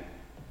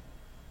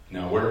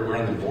 no, we're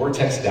in the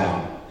vortex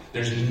down.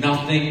 There's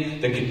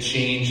nothing that could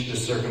change the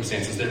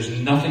circumstances. There's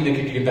nothing that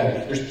could get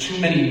better. There's too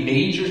many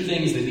major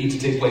things that need to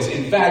take place.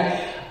 In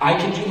fact, I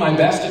can do my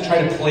best to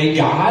try to play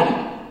God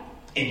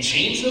and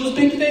change those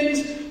big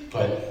things,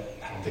 but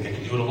I don't think I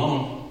can do it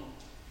alone.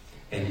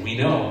 And we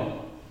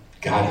know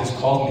God has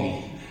called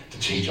me to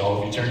change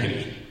all of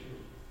eternity.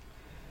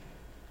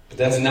 But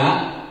that's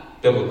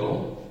not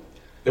biblical,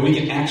 that we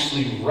can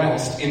actually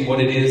rest in what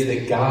it is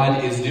that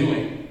God is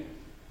doing.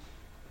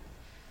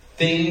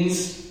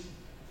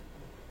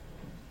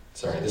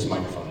 Sorry, this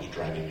microphone is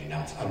driving me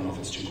nuts. I don't know if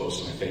it's too close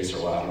to my face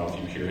or what. I don't know if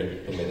you hear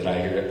it the way that I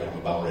hear it, but I'm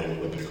about ready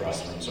to whip it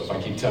across the room. So if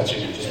I keep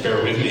touching it, just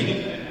bear with me.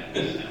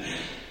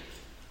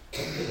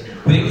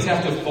 Things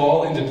have to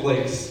fall into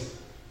place.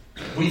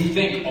 We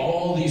think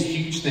all these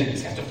huge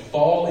things have to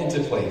fall into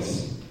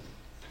place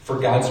for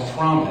God's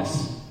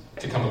promise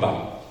to come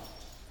about.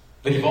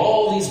 Like if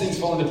all these things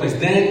fall into place,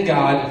 then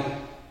God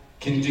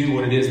can do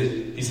what it is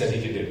that he said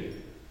he could do.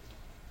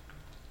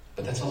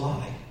 But that's a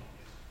lie.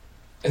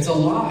 It's a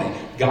lie.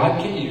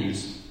 God can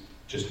use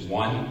just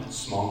one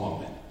small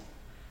moment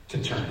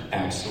to turn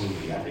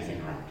absolutely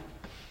everything around.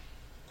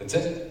 That's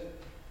it.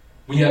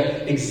 We have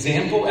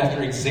example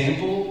after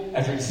example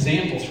after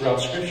example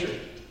throughout Scripture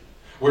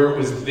where it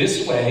was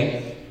this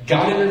way,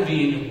 God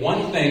intervened,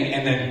 one thing,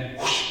 and then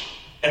whoosh,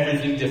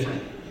 everything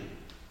different.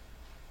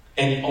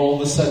 And all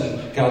of a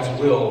sudden, God's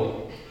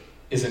will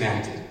is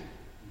enacted.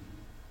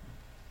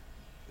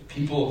 The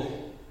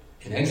people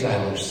in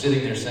exile are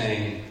sitting there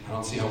saying, I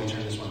don't see how we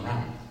turn this one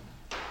around.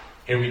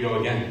 Here we go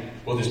again.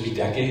 Will this be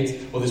decades?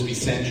 Will this be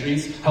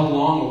centuries? How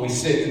long will we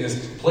sit in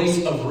this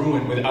place of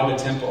ruin without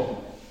a temple?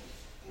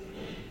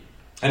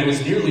 And it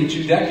was nearly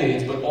 2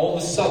 decades, but all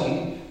of a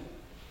sudden,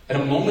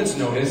 at a moment's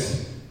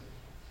notice,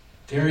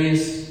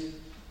 Darius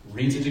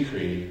reads a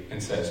decree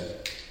and says,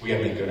 we got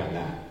to make good on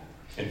that.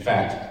 In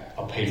fact,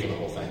 I'll pay for the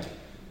whole thing.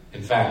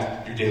 In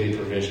fact, your daily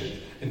provision.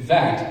 In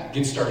fact,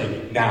 get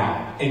started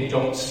now and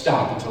don't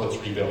stop until it's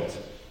rebuilt.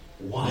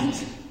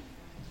 What?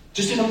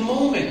 Just in a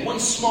moment, one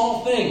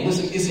small thing.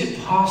 Listen, is it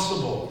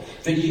possible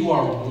that you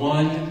are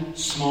one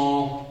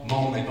small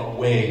moment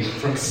away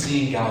from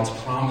seeing God's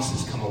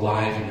promises come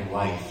alive in your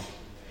life?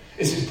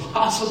 Is it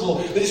possible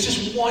that it's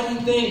just one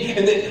thing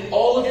and that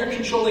all of your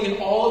controlling and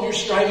all of your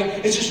striving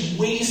is just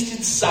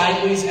wasted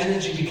sideways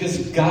energy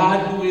because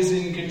God, who is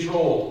in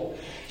control,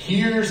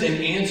 hears and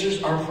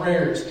answers our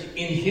prayers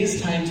in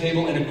his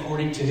timetable and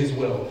according to his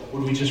will?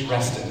 Would we just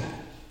rest in that?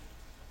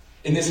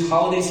 In this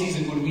holiday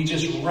season, would we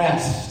just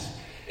rest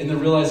in the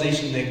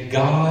realization that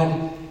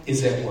God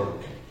is at work?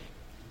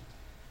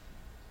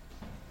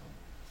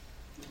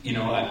 You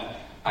know,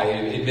 I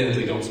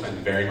admittedly don't spend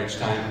very much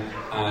time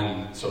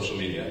on social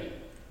media,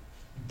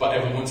 but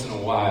every once in a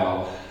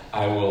while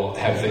I will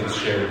have things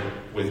shared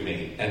with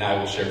me, and I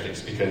will share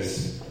things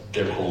because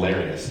they're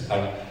hilarious.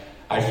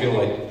 I feel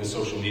like the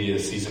social media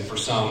season, for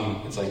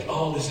some, it's like,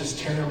 oh, this is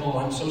terrible,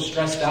 I'm so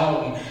stressed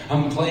out, and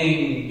I'm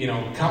playing,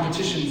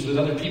 competitions with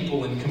other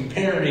people and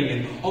comparing,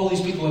 and all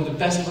these people have the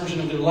best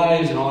version of their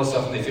lives and all this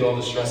stuff, and they feel all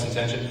this stress and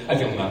tension. I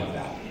feel none of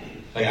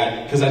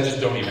that. Because I just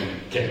don't even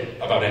care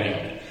about any of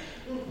it.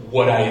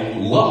 What I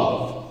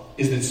love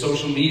is that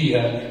social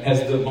media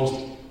has the most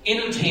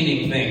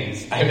entertaining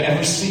things I have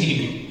ever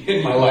seen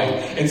in my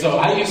life. And so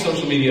I use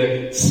social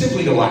media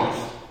simply to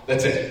laugh.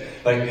 That's it.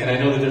 And I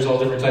know that there's all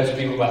different types of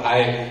people, but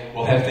I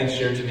will have things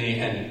shared to me,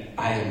 and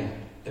I am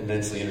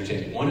immensely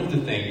entertained. One of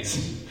the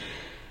things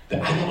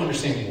that I don't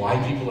understand why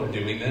people are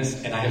doing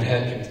this, and I have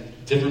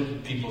had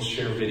different people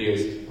share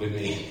videos with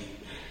me.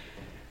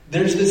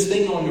 There's this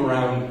thing going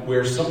around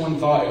where someone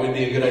thought it would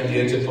be a good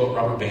idea to put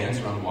rubber bands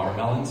around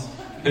watermelons.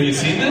 Have you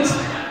seen this?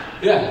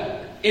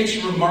 Yeah. It's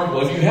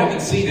remarkable. If you haven't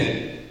seen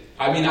it,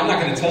 I'm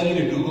not going to tell you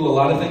to Google a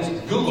lot of things.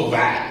 Google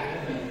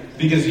that.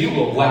 Because you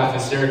will laugh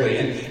hysterically.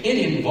 And it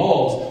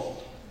involves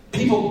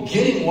people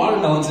getting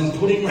watermelons and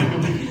putting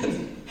rubber bands.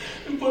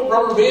 And put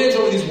rubber bands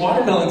over these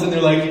watermelons, and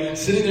they're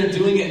sitting there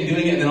doing it,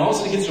 and then all of a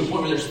sudden it gets to a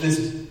point where there's this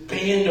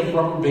band of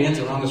rubber bands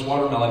around this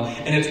watermelon,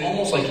 and it's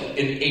almost like an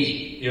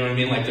 8. You know what I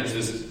mean? there's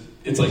this,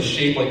 it's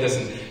shaped like this,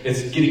 and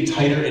it's getting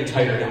tighter and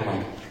tighter, and I'm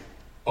like,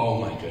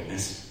 oh my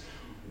goodness.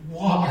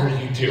 What are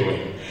you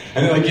doing?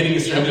 And they're getting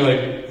distracted,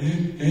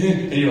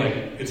 and you're like,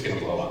 it's going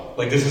to blow up.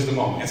 This is the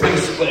moment. It's going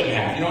to split in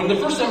half. And the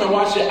first time I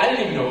watched it, I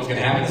didn't even know what was going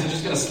to happen. Is it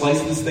just going to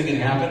slice this thing in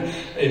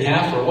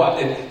half or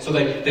what? And so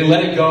they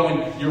let it go,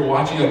 and you're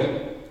watching,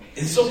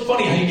 it's so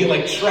funny how you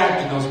get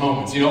trapped in those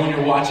moments. When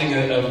you're watching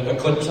a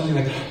clip or something,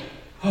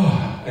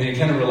 and you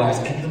kind of relax.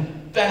 And the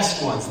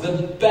best ones,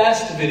 the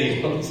best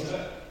videos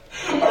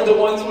are the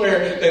ones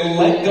where they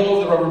let go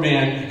of the rubber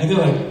band, and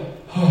they're like,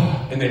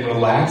 and they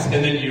relax, and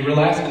then you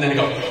relax, and then it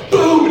goes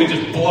boom, and it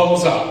just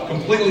blows up,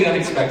 completely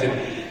unexpected.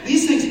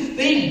 These things,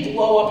 they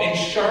blow up, and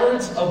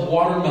shards of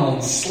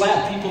watermelon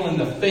slap people in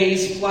the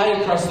face, fly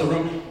across the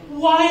room.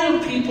 Why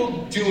are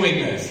people doing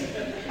this?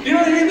 You know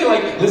what I mean? They're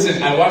like,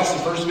 listen, I watched the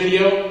first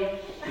video,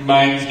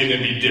 mine's gonna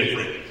be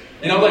different.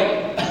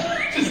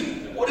 Just,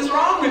 what is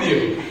wrong with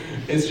you?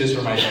 It's just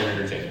for my sheer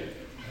entertainment.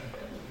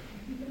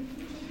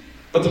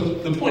 But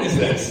the point is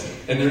this,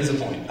 and there is a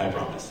point, I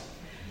promise.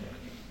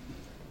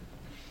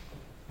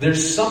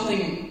 There's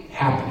something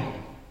happening,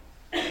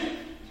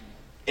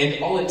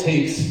 and all it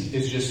takes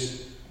is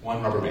just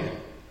one rubber band.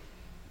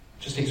 It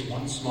just takes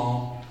one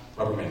small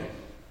rubber band.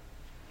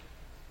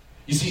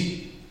 You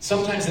see,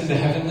 sometimes in the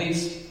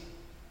heavenlies,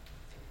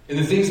 in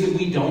the things that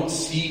we don't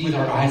see with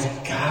our eyes,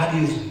 God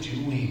is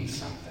doing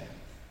something.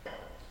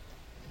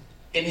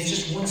 And it's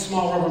just one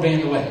small rubber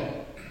band away.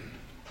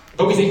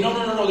 But we think,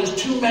 no, there's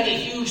too many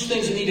huge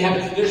things that need to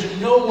happen. There's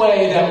no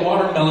way that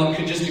watermelon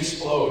could just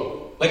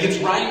explode. Like its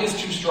rind is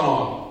too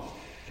strong.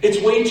 It's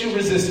way too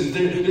resistant.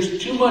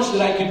 There's too much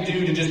that I could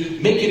do to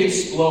just make it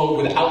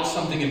explode without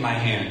something in my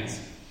hands.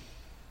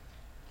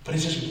 But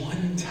it's just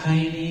one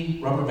tiny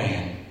rubber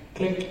band.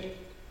 Click.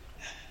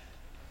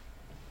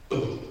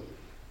 Boom.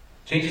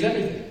 Changes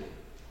everything.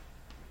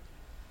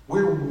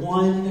 We're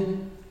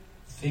one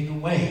thing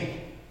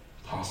away,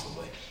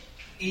 possibly.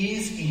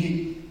 Is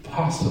it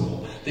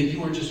possible that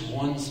you are just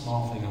one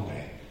small thing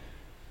away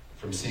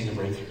from seeing a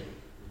breakthrough?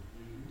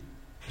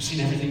 From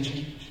seeing everything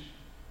change?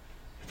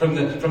 From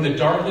the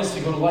darkness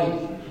to go to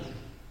light?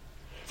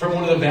 From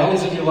one of the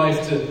valleys of your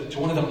life to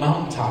one of the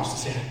mountaintops to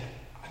say,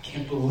 I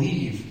can't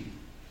believe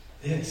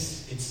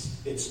this.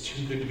 It's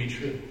too good to be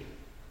true.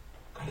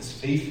 God is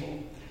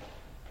faithful.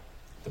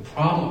 The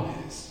problem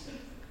is,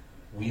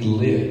 we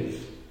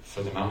live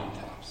for the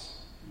mountaintops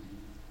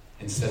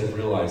instead of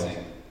realizing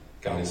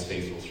God is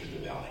faithful through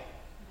the valley.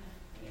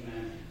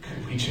 Amen.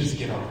 Could we just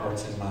get our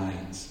hearts and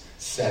minds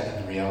set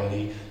on the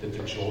reality that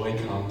the joy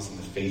comes in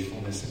the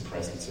faithfulness and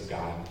presence of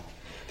God?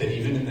 That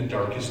even in the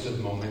darkest of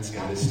moments,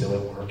 God is still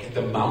at work. At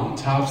the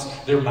mountaintops,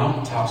 they're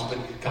mountaintops, but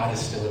God is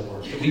still at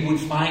work. That we would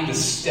find a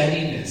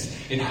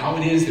steadiness in how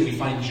it is that we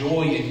find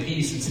joy and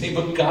peace and say,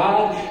 but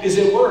God is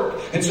at work.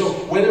 And so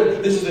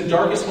whether this is the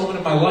darkest moment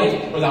of my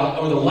life or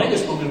the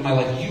lightest moment of my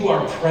life, you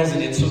are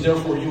present. And so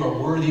therefore you are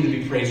worthy to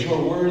be praised. You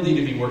are worthy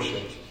to be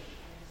worshipped.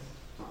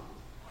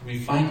 We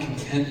find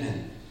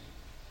contentment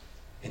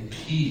and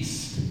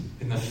peace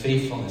in the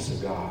faithfulness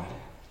of God.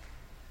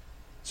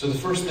 So the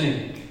first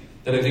thing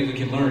that I think we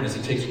can learn is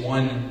it takes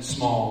one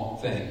small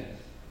thing.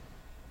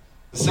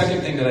 The second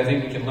thing that I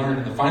think we can learn,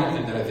 and the final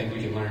thing that I think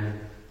we can learn,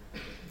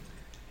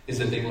 is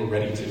that they were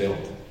ready to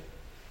build.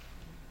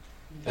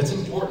 That's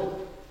important.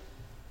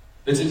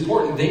 It's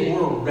important. They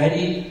were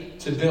ready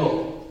to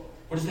build.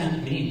 What does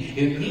that mean?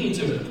 It means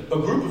a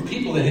group of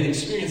people that had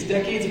experienced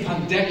decades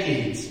upon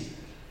decades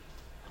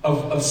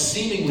of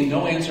seemingly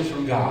no answer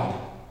from God.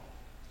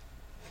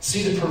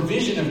 See the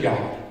provision of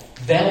God.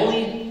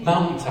 Valley,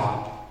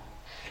 mountaintop.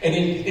 And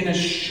in a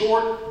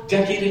short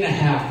decade and a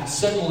half,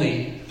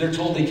 suddenly they're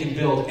told they can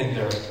build and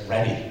they're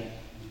ready.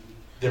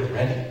 They're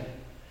ready.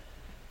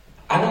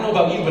 I don't know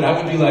about you, but I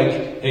would be like,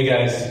 hey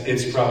guys,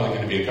 it's probably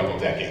going to be a couple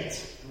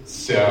decades.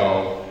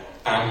 So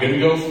I'm going to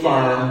go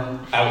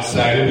farm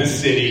outside of the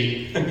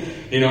city.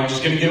 I'm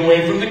just going to get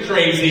away from the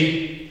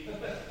crazy.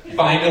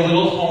 Find a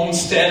little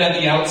homestead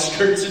on the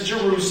outskirts of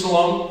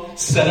Jerusalem.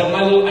 Set up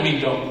my little...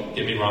 don't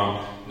get me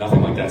wrong.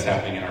 Nothing like that's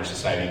happening in our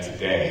society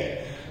today.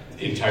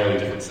 Entirely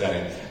different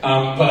setting.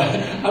 But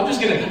I'm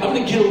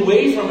going to get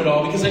away from it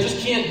all because I just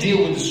can't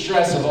deal with the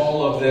stress of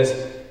all of this.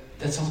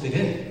 That's not what they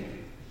did.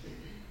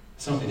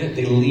 That's not what they did.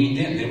 They leaned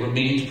in. They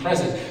remained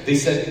present. They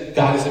said,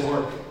 God is at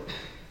work.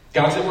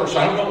 God's at work. So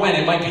I don't know when.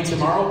 It might be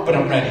tomorrow, but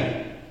I'm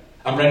ready.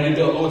 I'm ready to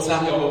build. It's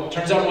not.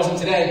 Turns out it wasn't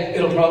today.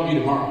 It'll probably be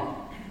tomorrow.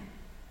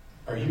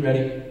 Are you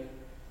ready?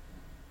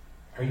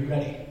 Are you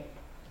ready?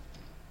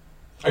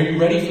 Are you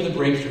ready for the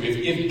breakthrough?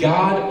 If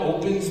God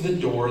opens the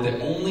door that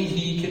only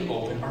He can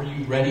open, are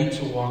you ready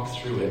to walk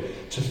through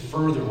it to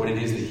further what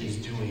it is that He's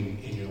doing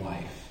in your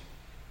life?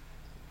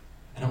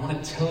 And I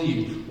want to tell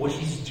you, what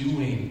He's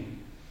doing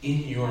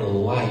in your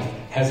life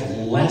has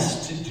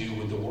less to do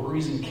with the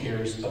worries and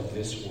cares of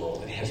this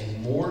world. It has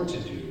more to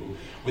do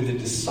with the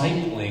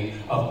discipling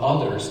of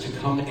others to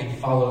come and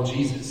follow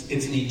Jesus.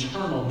 It's an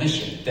eternal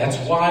mission. That's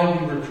why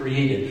we were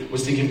created,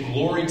 was to give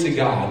glory to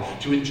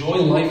God, to enjoy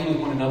life with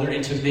one another,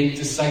 and to make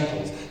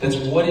disciples. That's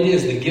what it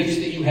is. The gifts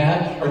that you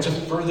have are to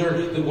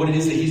further what it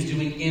is that He's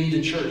doing in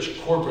the church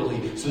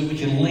corporately, so that we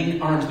can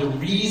link arms. The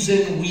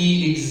reason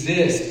we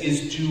exist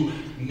is to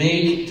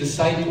make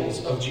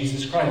disciples of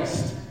Jesus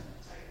Christ.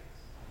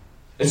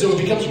 And so it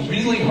becomes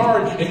really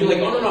hard if you're like,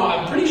 oh no,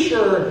 I'm pretty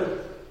sure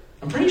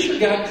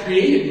God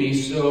created me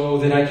so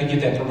that I could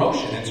get that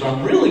promotion. And so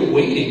I'm really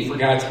waiting for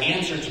God's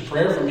answer to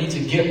prayer for me to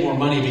get more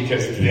money,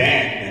 because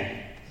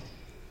then,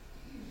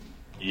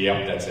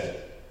 that's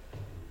it.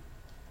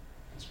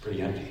 It's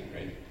pretty empty,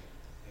 right?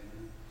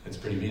 It's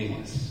pretty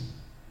meaningless.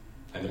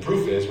 And the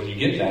proof is, when you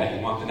get that,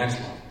 you want the next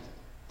one.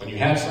 When you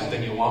have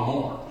something, you want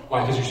more.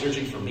 Why? Because you're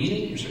searching for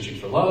meaning, you're searching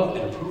for love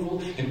and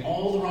approval in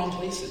all the wrong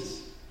places.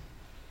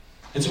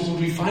 And so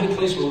when we find a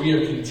place where we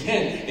are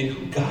content in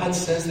who God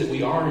says that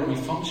we are, and we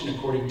function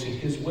according to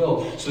His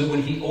will, so that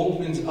when He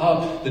opens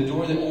up the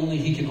door that only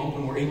He can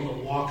open, we're able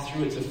to walk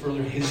through it to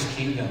further His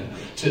kingdom,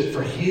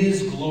 for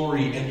His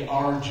glory and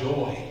our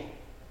joy.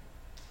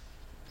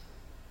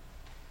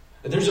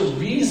 There's a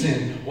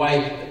reason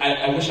why,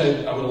 I wish I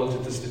would have looked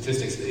at the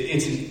statistics.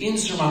 It's an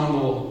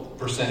insurmountable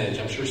percentage.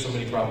 I'm sure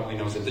somebody probably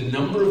knows it. The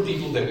number of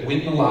people that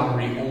win the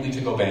lottery only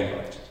to go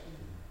bankrupt.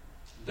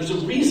 There's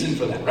a reason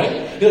for that,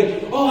 right? You're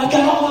like, oh, I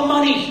got all the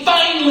money,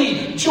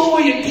 finally,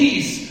 joy and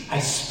peace. I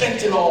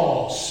spent it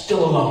all,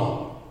 still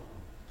alone.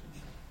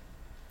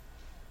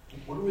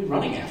 What are we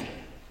running after?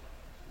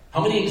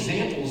 How many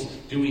examples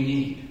do we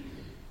need?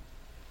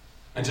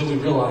 Until we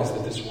realize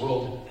that this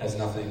world has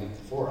nothing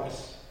for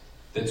us.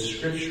 That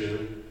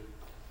Scripture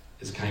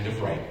is kind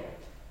of right.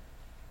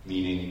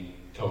 Meaning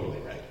totally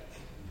right.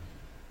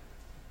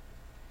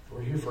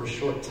 We're here for a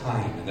short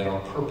time, and that our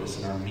purpose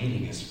and our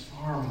meaning is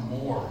far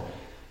more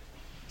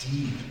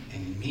deep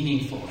and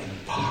meaningful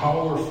and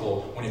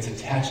powerful when it's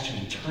attached to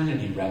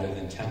eternity rather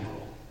than temporal.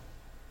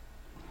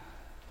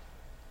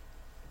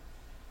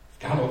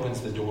 If God opens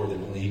the door that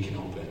only He can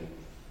open,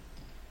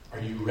 are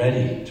you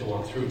ready to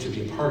walk through it, to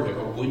be a part of it,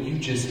 or would you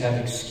just have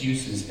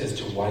excuses as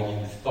to why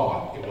you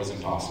thought it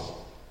wasn't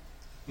possible?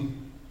 Yeah,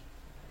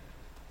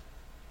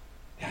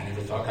 I never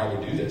thought God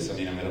would do this. I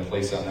mean, I'm at a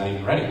place I'm not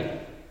even ready.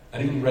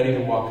 Not even ready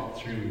to walk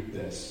through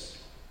this.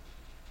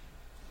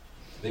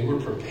 They were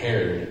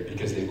prepared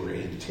because they were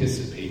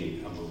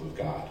anticipating a move of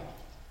God.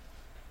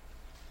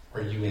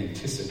 Are you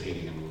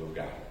anticipating a move of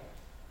God?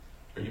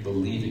 Are you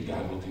believing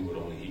God will do what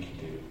only He can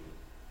do?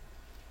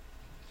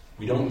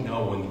 We don't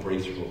know when the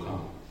breakthrough will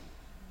come.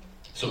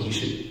 So we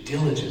should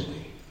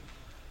diligently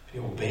be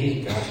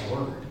obeying God's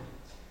word.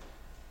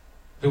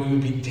 That we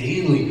would be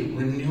daily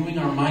renewing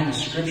our mind with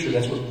Scripture.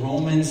 That's what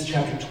Romans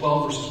chapter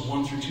 12, verses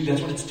 1 through 2,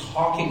 that's what it's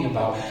talking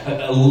about.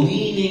 A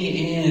leaning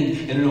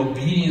in and an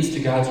obedience to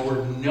God's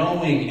word,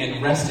 knowing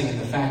and resting in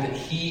the fact that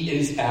He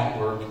is at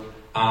work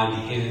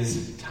on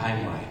His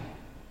timeline.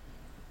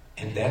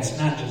 And that's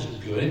not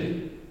just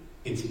good,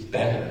 it's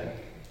better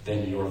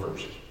than your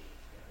version.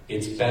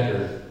 It's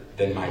better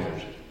than my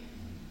version.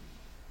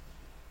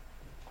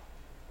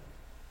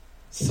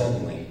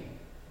 Suddenly,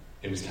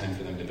 it was time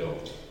for them to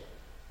build.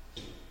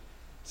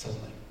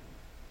 Suddenly.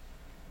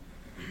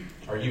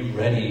 Are you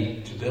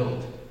ready to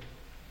build?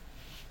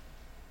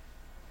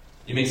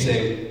 You may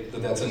say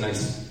that that's a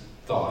nice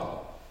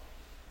thought,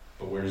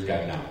 but where's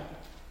God now?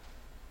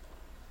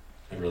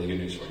 I have really good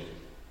news for you.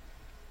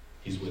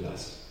 He's with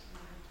us.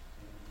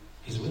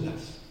 He's with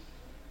us.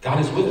 God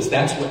is with us.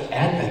 That's what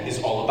Advent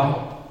is all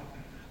about.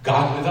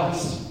 God with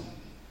us.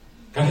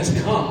 God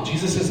has come.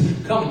 Jesus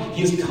has come.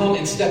 He has come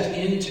and stepped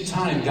into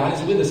time. God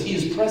is with us. He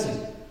is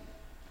present.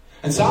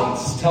 And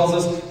Psalms tells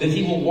us that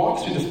He will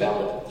walk through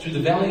the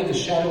valley of the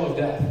shadow of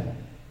death.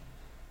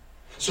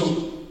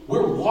 So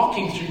we're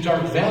walking through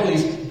dark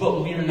valleys,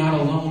 but we are not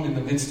alone in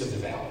the midst of the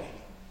valley.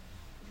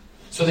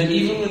 So that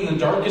even in the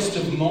darkest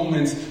of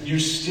moments, you're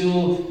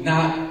still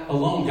not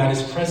alone. God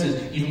is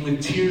present, even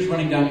with tears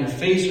running down your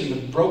face or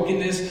the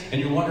brokenness,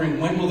 and you're wondering,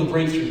 when will the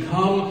breakthrough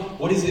come?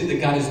 What is it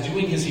that God is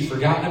doing? Has He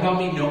forgotten about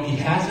me? No, He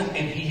hasn't,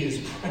 and He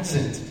is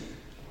present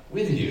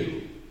with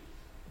you.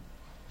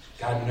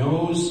 God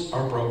knows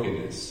our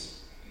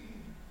brokenness.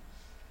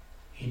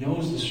 He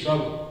knows the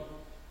struggle.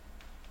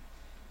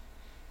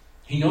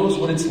 He knows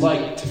what it's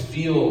like to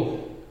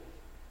feel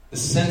the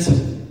sense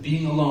of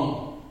being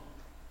alone,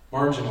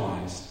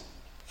 marginalized,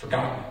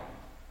 forgotten,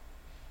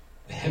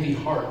 the heavy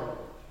heart,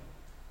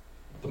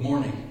 the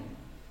mourning,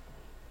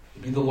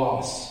 maybe the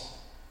loss,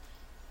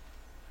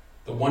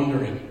 the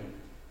wondering.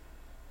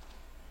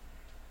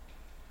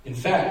 In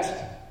fact,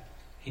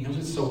 He knows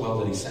it so well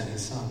that He sent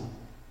His Son.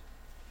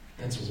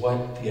 That's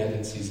what the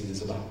Advent season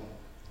is about.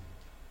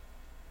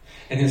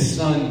 And His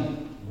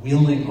Son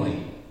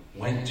willingly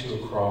went to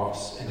a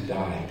cross and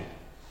died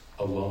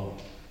alone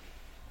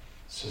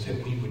so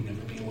that we would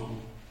never be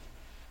alone.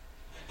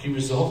 He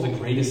resolved the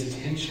greatest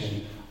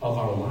tension of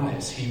our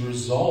lives. He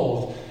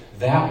resolved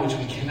that which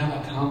we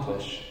cannot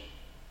accomplish.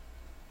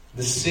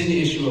 The sin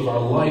issue of our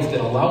life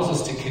that allows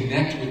us to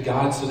connect with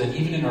God so that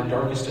even in our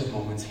darkest of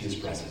moments, He is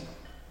present.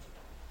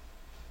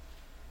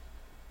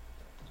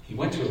 He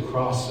went to a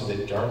cross so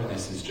that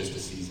darkness is just a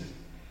season.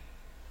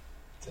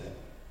 That's it.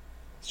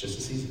 It's just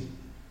a season.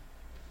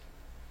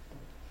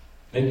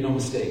 Make no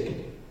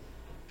mistake.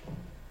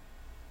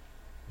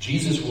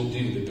 Jesus will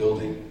do the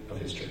building of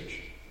His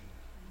church.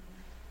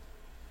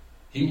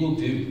 He will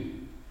do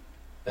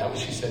that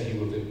which He said He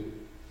will do.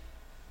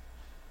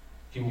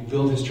 He will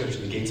build His church,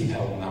 and the gates of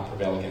hell will not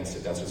prevail against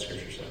it. That's what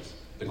Scripture says.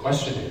 The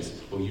question is,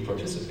 will you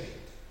participate?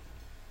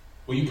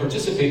 Will you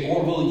participate,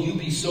 or will you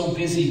be so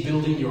busy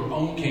building your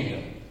own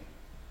kingdom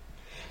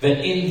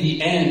that in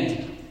the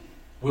end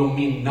will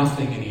mean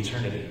nothing in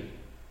eternity?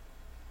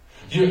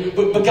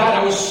 But God,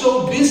 I was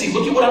so busy.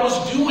 Look at what I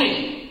was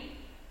doing.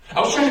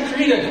 I was trying to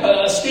create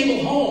a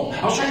stable home.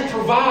 I was trying to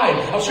provide.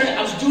 I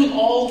was doing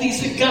all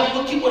these things. God,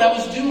 look at what I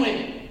was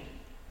doing.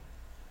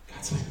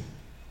 God's like,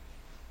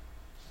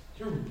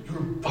 you're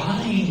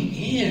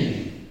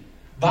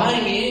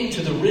buying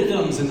into the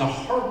rhythms and the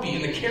heartbeat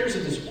and the cares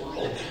of this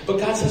world. But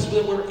God says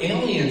that we're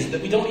aliens,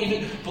 that we don't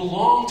even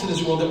belong to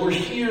this world, that we're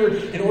here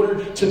in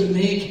order to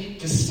make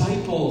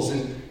disciples,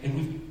 and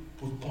we've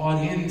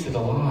bought into the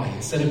lie.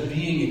 Instead of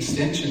being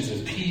extensions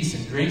of peace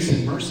and grace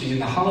and mercy in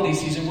the holiday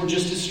season, we're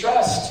just as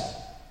stressed.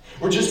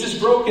 We're just as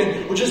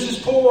broken. We're just as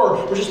poor.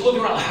 We're just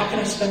looking around. How can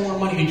I spend more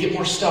money to get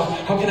more stuff?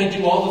 How can I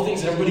do all the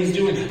things that everybody's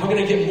doing? How can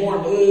I get more?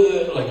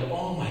 Like,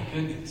 oh my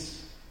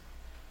goodness.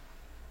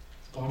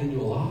 It's bought into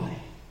a lie.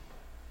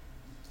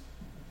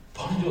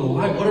 Bought into a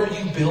lie. What are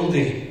you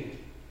building?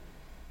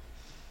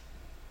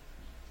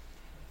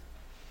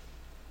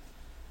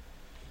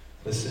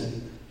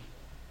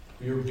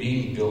 We are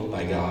being built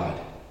by God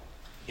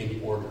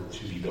in order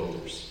to be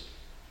builders.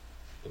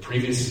 The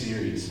previous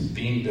series,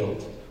 being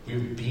built. We're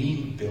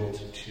being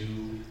built to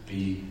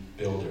be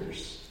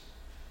builders.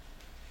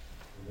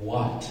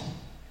 What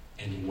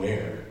and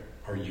where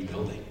are you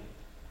building?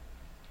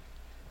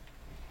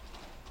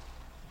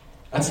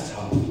 That's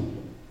tough.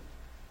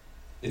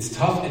 It's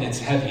tough and it's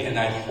heavy, and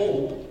I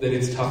hope that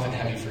it's tough and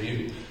heavy for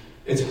you.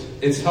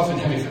 It's tough and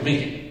heavy for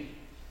me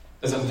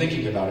as I'm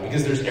thinking about it,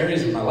 because there's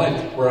areas of my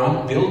life where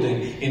I'm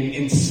building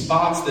in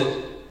spots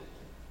that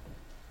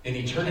in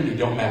eternity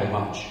don't matter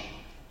much.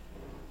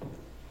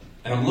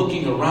 And I'm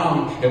looking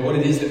around at what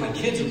it is that my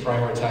kids are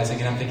prioritizing,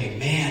 and I'm thinking,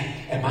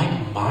 man, am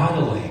I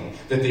modeling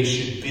that they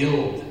should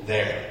build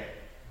there?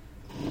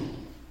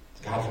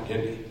 God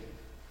forgive me.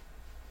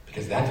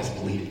 Because that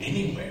doesn't lead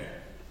anywhere.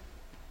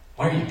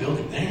 Why are you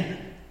building there?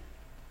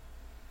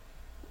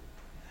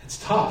 It's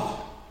tough.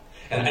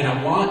 And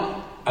I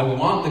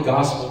want the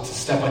gospel to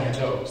step on your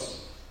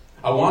toes.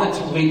 I want it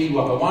to wake you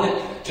up. I want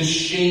it to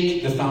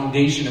shake the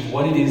foundation of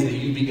what it is that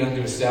you've begun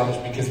to establish,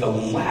 because the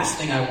last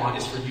thing I want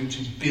is for you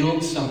to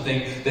build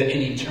something that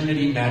in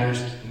eternity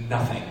matters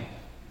nothing.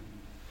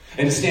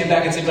 And to stand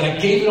back and say, but I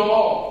gave it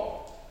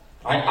all.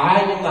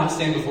 I will not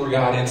stand before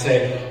God and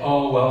say,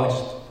 oh,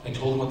 well, I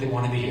told them what they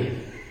wanted to hear.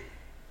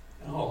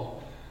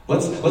 No.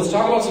 Let's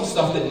talk about some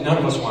stuff that none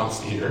of us wants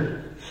to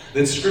hear,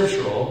 that's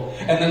scriptural,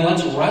 and then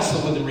let's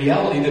wrestle with the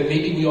reality that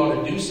maybe we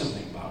ought to do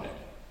something about it.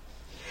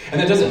 And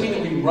that doesn't mean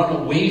that we run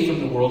away from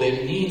the world.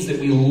 It means that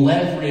we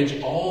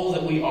leverage all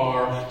that we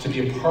are to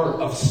be a part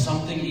of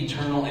something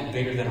eternal and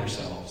bigger than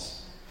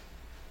ourselves.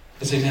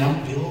 To say, man,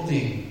 I'm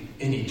building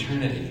in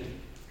eternity.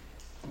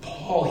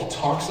 Paul, he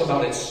talks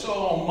about it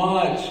so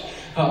much.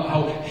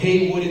 How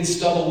hay, wood, and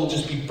stubble will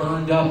just be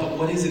burned up. But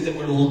what is it that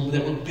we're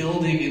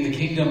building in the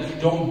kingdom?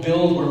 Don't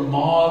build where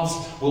moths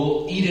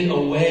will eat it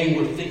away,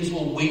 where things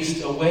will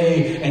waste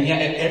away. And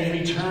yet at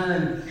every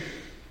turn,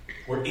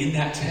 we're in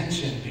that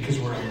tension because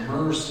we're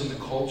immersed in the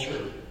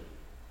culture.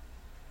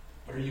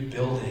 What are you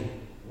building?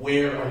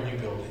 Where are you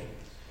building?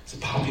 Is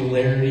it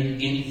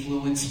popularity,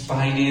 influence,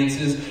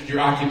 finances, your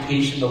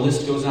occupation? The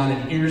list goes on.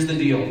 And here's the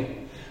deal.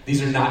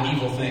 These are not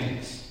evil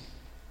things.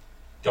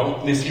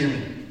 Don't mishear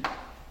me.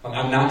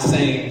 I'm not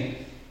saying,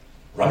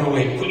 run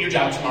away, quit your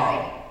job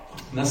tomorrow.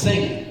 I'm not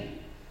saying that.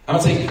 I'm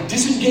not saying,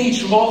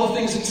 disengage from all the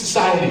things in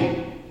society.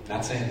 I'm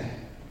not saying that.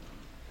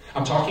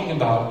 I'm talking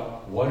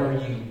about, what are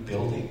you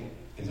building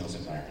in those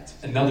environments?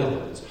 In other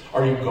words,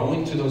 are you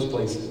going to those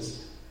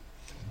places,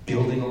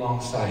 building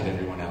alongside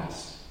everyone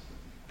else?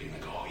 Being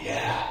like, oh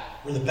yeah,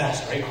 we're the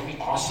best, right? Are we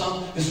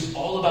awesome? This is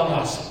all about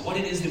us and what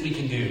it is that we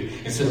can do.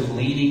 Instead of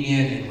leaning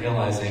in and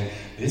realizing,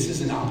 this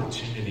is an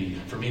opportunity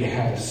for me to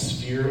have a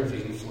sphere of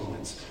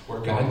influence where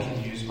God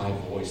can use my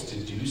voice to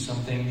do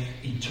something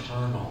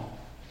eternal.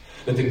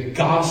 That the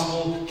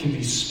gospel can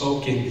be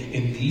spoken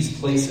in these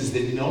places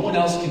that no one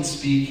else can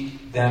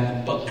speak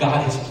them, but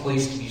God has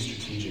placed me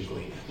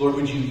strategically. Lord,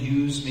 would you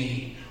use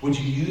me? Would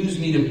you use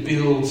me to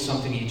build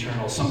something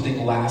eternal,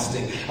 something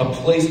lasting, a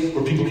place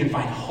where people can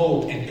find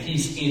hope and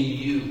peace in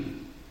you?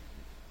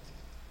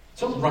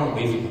 Don't run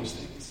away from those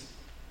things.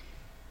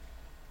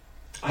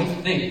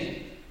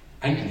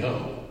 I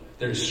know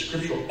there's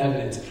scriptural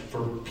evidence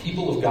for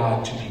people of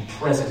God to be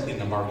present in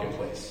the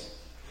marketplace,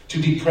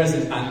 to be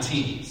present on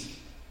teams.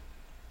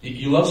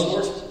 You love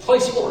sports? Play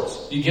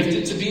sports. You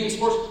gifted to be in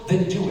sports?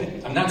 Then do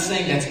it. I'm not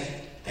saying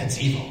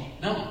that's evil.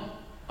 No.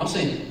 I'm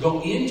saying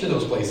go into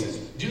those places.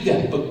 Do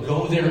that, but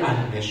go there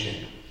on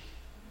mission.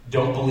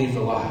 Don't believe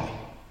the lie.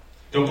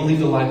 Don't believe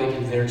the lie that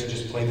you're there to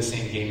just play the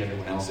same game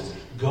everyone else is.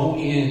 Go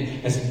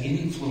in as an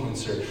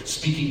influencer,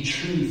 speaking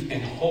truth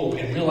and hope,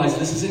 and realize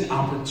this is an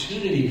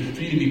opportunity for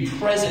you to be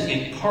present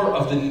and part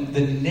of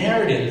the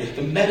narrative,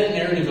 the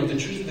meta-narrative of the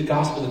truth of the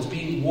gospel that's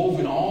being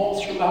woven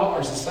all throughout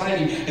our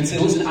society, and say,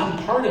 listen, I'm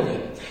part of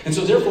it. And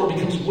so therefore it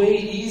becomes way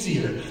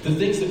easier. The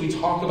things that we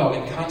talk about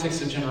in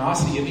context of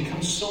generosity, it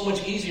becomes so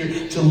much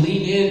easier to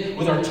lean in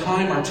with our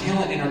time, our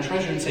talent, and our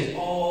treasure and say,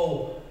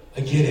 oh,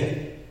 I get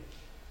it.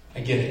 I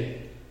get it.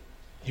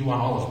 You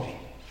want all of me.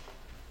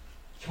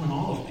 You want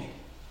all of me.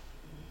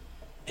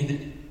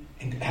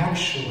 And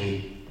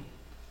actually,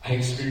 I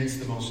experience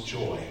the most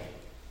joy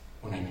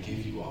when I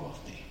give you all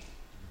of me.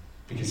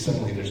 Because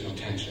suddenly there's no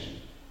tension.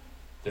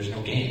 There's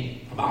no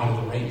game. I'm out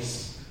of the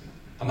race.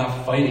 I'm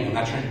not fighting. I'm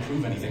not trying to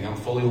prove anything. I'm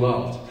fully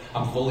loved.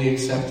 I'm fully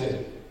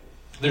accepted.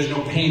 There's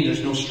no pain.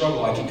 There's no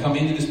struggle. I can come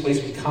into this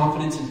place with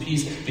confidence and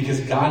peace because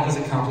God has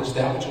accomplished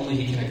that which only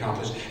He can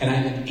accomplish. And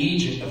I'm an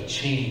agent of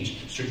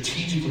change,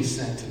 strategically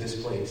sent to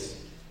this place.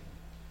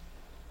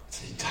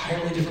 It's an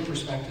entirely different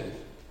perspective.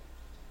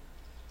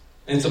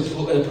 And it's a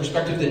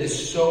perspective that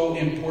is so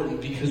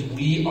important because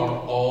we are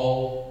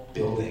all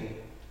building.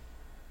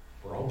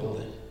 We're all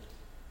building.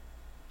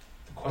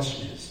 The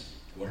question is,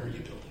 what are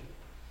you building?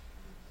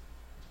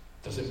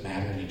 Does it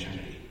matter in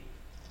eternity?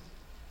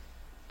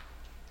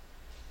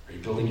 Are you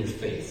building your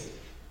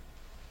faith?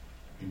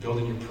 Are you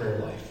building your prayer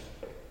life?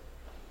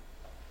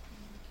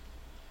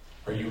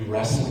 Are you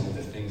wrestling with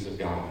the things of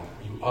God?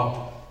 Are you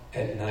up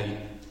at night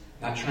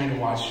Not trying to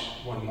watch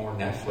one more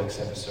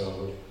Netflix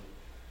episode.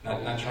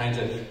 Not trying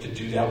to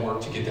do that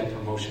work to get that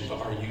promotion,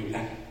 but are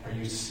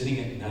you sitting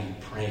at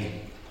night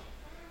praying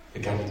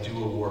that God will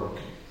do a work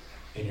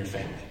in your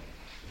family?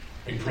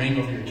 Are you praying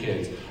over your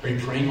kids? Are you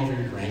praying over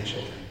your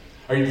grandchildren?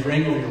 Are you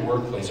praying over your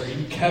workplace? Are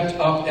you kept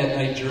up at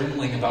night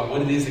journaling about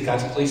what it is that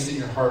God's placed in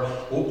your heart?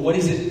 What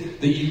is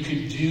it that you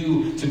could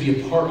do to be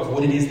a part of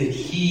what it is that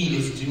He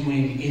is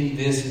doing in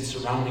this and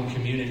surrounding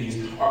communities?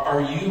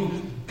 Are you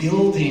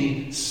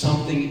building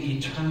something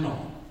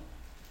eternal?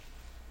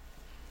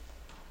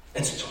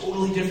 It's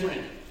totally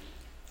different.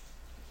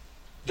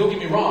 Don't get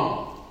me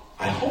wrong.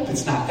 I hope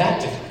it's not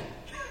that different.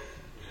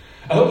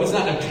 I hope it's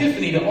not an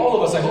epiphany to all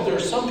of us. I hope there are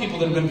some people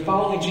that have been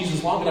following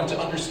Jesus long enough to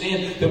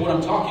understand that what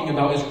I'm talking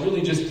about is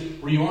really just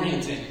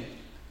reorienting.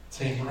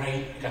 Saying,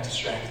 right, I got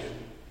distracted.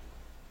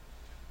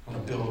 I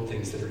want to build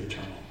things that are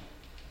eternal.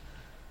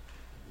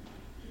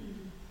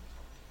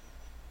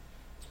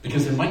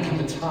 Because there might come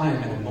a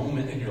time and a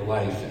moment in your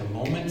life, in a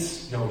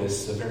moment's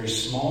notice, a very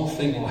small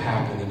thing will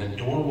happen and a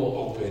door will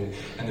open.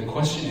 And the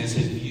question is,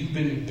 have you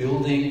been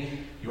building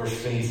your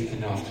faith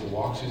enough to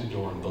walk through the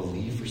door and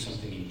believe for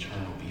something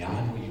eternal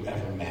beyond what you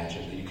ever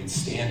imagined, that you can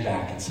stand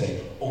back and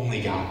say,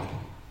 only God.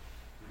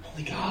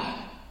 Only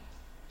God.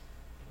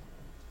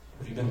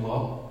 Have you been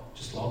lulled?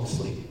 Just lulled to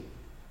sleep?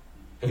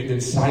 Have you been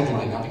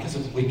sidelined, not because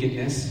of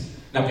wickedness,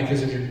 not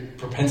because of your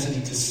propensity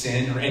to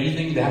sin or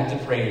anything that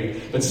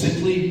depraved, but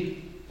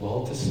simply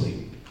lulled to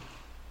sleep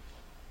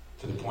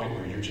to the point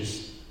where you're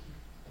just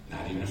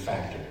not even a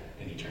factor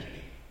in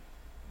eternity?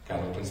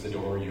 God opens the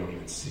door, you don't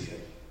even see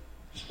it.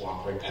 Just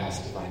walk right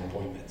past divine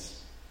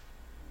appointments.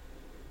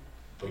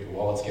 But your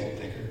wallet's getting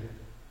thicker.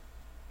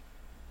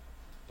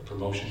 The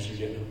promotions you're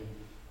getting.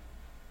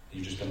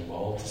 You've just been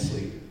lulled to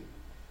sleep.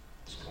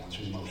 Just going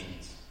through the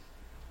motions.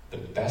 The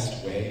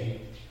best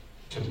way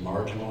to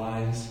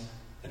marginalize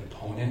an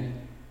opponent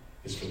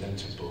is for them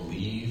to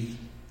believe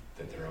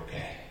that they're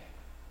okay.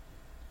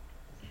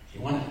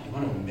 You want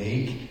to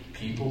make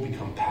people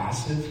become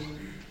passive?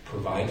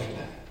 Provide for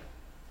them.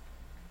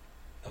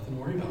 Nothing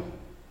to worry about.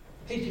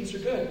 Hey, things are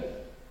good.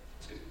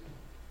 It's good.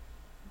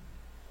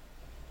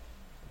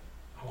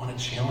 I want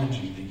to challenge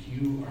you that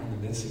you are in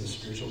the midst of a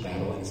spiritual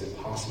battle, and is it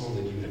possible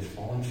that you have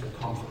fallen for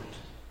comfort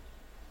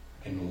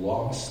and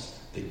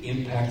lost the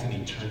impact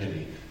in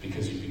eternity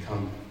because you've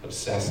become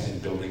obsessed in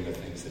building the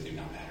things that do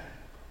not matter?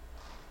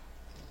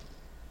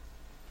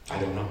 I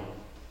don't know.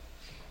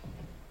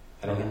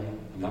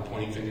 I'm not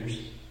pointing fingers.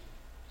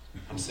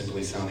 I'm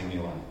simply sounding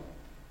the alarm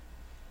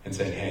and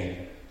saying,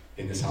 hey,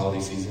 in this holiday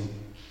season,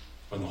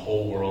 when the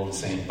whole world is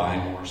saying buy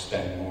more,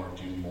 spend more,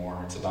 do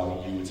more, it's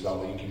about you, it's about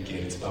what you can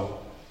give, it's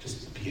about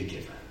just be a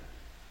giver.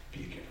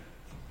 Be a giver.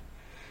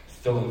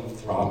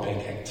 Philanthropic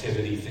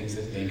activity, things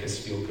that make us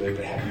feel good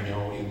but have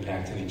no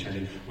impact in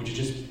eternity. Would you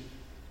just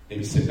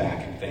maybe sit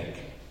back and think,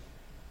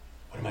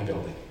 what am I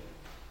building?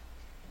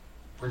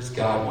 Where does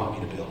God want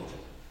me to build?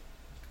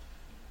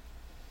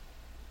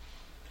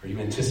 Are you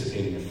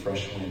anticipating a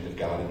fresh wind of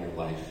God in your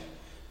life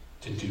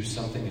to do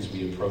something as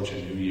we approach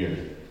a new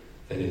year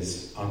that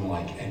is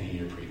unlike any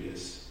year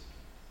previous?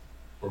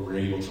 Where we're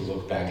able to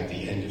look back at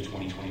the end of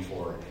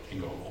 2024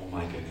 and go, oh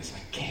my goodness,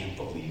 I can't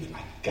believe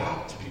I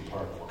got to be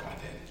part of what God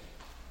did.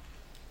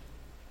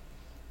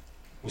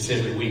 We say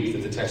every week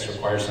that the text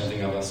requires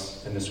something of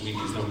us, and this week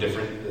is no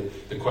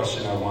different. The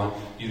question I want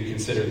you to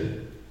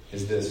consider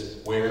is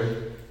this: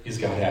 where is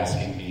God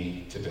asking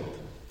me to build?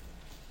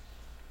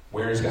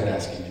 Where is God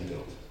asking me to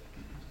build?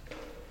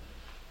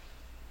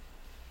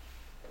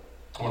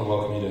 I want to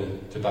welcome you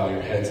to bow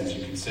your heads as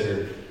you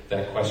consider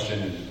that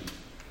question, and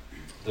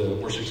the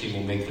worship team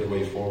will make their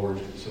way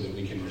forward so that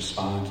we can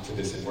respond to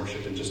this in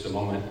worship in just a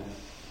moment.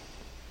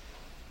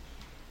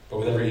 But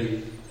with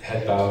every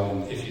head bowed,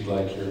 and if you'd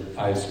like, your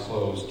eyes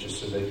closed, just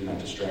so that you're not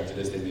distracted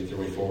as they make their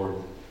way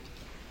forward.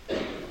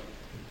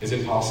 Is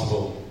it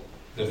possible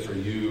that for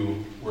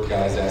you, where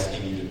God is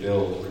asking you to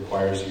build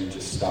requires you to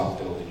stop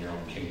building your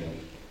own kingdom?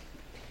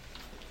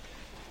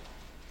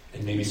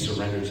 And maybe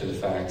surrender to the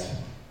fact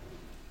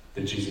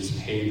that Jesus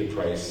paid the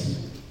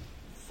price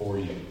for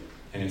you,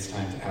 and it's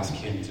time to ask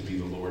Him to be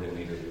the Lord and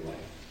leader of your life.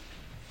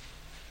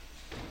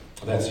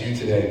 If that's you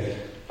today,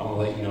 I want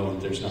to let you know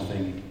that there's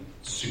nothing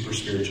super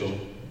spiritual.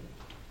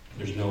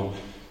 There's no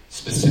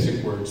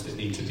specific words that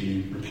need to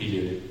be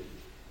repeated.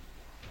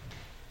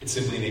 It's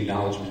simply an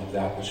acknowledgement of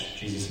that which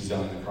Jesus has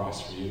done on the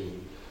cross for you,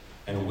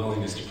 and a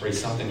willingness to pray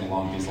something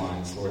along these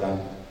lines. Lord,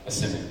 I'm a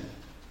sinner,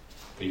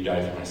 but you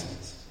died for my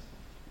sins.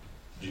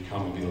 Would you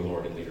come and be the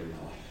Lord and leader of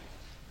my life?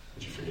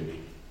 Would you forgive me?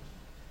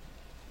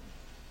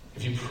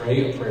 If you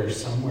pray a prayer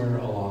somewhere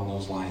along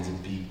those lines,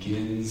 it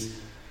begins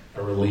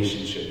a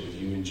relationship with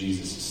you and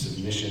Jesus, a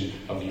submission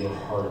of your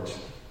heart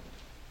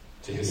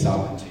to His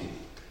sovereignty,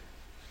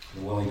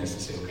 and a willingness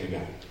to say, okay,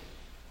 God,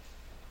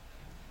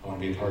 I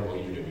want to be a part of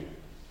what you're doing.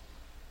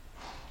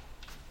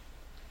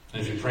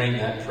 And if you're praying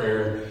that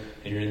prayer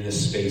and you're in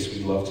this space,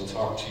 we'd love to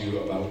talk to you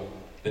about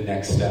the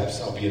next steps.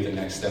 I'll be at the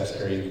next steps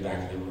area in the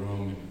back of the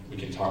room, and we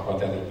can talk about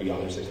that. There'll be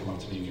others that come up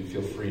to me. You can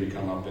feel free to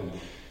come up and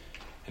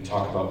and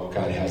talk about what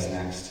God has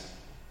next.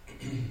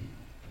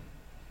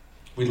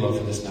 We'd love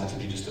for this not to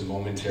be just a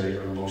momentary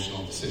or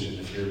emotional decision.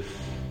 If you're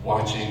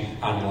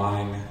watching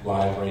online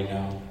live right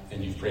now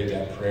and you've prayed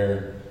that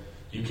prayer,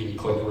 you can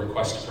click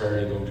request prayer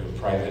and go into a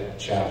private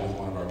chat with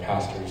one of our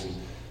pastors, and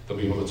they'll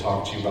be able to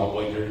talk to you about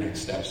what your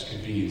next steps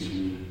could be as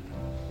you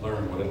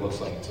learn what it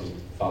looks like to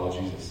follow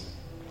Jesus.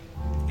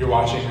 If you're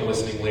watching or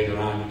listening later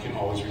on, you can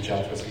always reach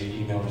out to us via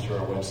email or through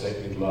our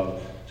website. We'd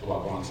love to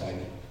walk alongside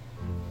you.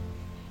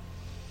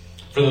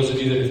 For those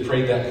of you that have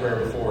prayed that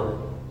prayer before,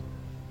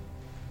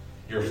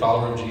 you're a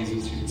follower of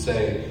Jesus, you would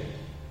say,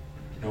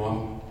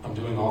 I'm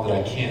doing all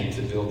that I can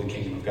to build the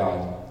kingdom of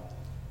God.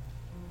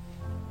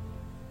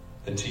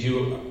 Then to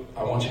you,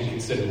 I want you to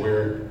consider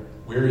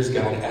where is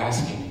God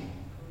asking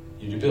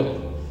you to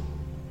build?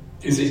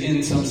 Is it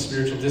in some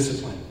spiritual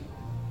discipline?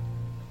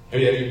 Have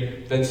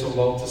you been so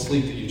lulled to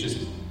sleep that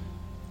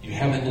you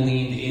haven't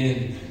leaned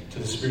in to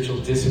the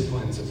spiritual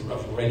disciplines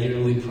of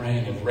regularly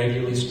praying, of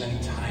regularly spending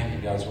time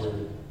in God's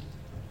Word,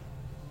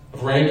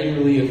 of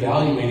regularly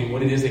evaluating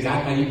what it is that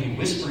God might even be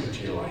whispering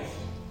to your life?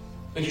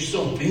 Like you're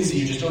so busy,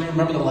 you just don't even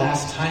remember the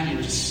last time you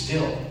were just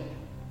still.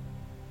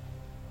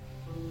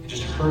 You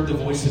just heard the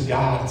voice of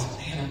God and said,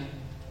 man,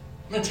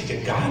 I'm going to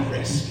take a God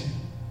risk.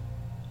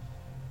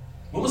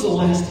 When was the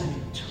last time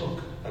you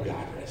took a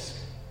God risk?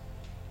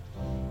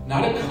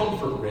 Not a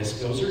comfort risk.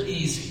 Those are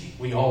easy.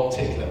 We all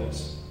take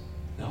those.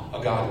 No,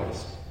 a God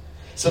risk.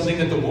 Something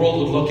that the world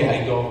would look at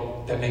and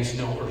go, that makes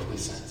no earthly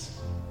sense.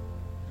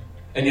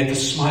 And yet the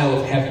smile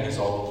of heaven is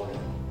all over it.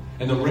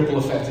 And the ripple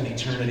effect in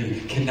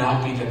eternity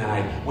cannot be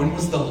denied. When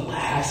was the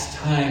last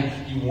time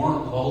you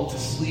weren't lulled to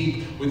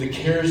sleep with the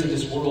cares of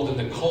this world and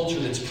the culture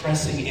that's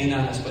pressing in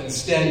on us, but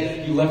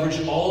instead you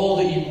leveraged all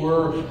that you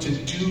were to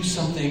do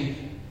something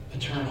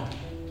eternal?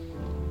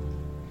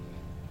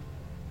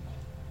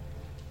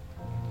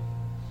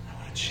 I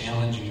want to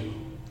challenge you.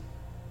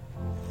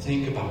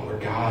 Think about where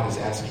God is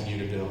asking you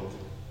to build.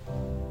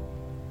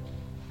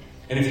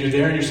 And if you're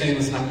there and you're saying,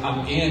 listen,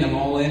 I'm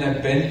all in,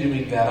 I've been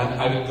doing that,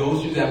 I would go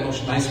through that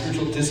motion, my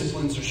spiritual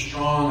disciplines are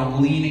strong,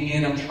 I'm leaning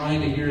in, I'm trying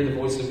to hear the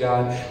voice of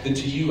God, then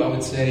to you I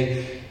would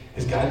say,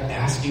 is God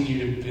asking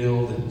you to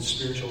build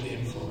spiritual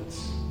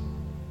influence?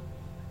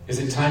 Is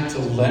it time to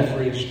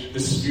leverage the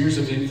spheres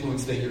of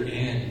influence that you're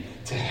in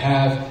to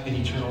have an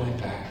eternal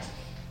impact?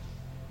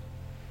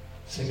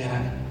 Say,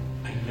 man,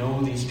 I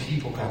know these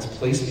people, God's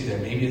placed me there.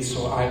 Maybe it's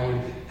so I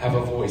would have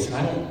a voice. And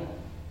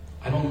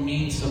I don't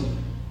mean some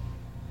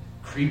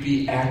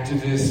creepy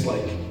activist,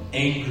 like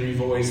angry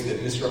voice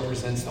that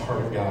misrepresents the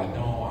heart of God.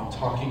 No, I'm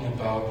talking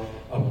about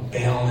a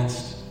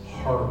balanced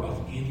heart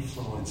of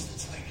influence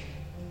that's like,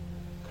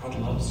 God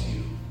loves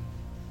you.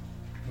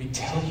 Let me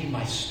tell you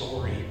my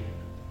story.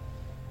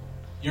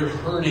 You're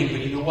hurting,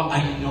 but you know what?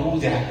 I know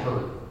that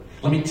hurt.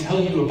 Let me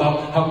tell you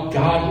about how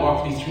God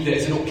walked me through that.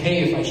 Is it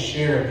okay if I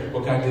share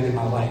what God did in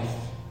my life?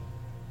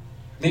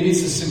 Maybe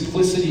it's the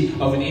simplicity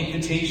of an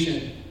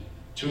invitation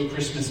to a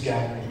Christmas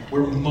gathering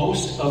where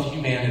most of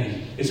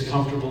humanity is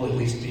comfortable at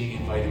least being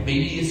invited.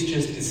 Maybe it's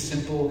just as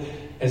simple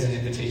as an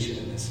invitation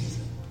in this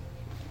season.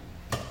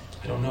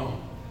 I don't know.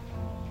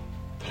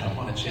 But I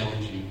want to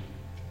challenge you.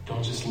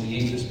 Don't just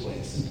leave this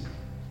place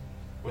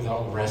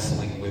without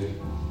wrestling with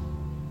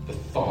the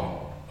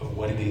thought of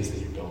what it is that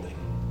you're building.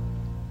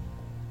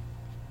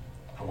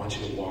 I want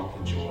you to walk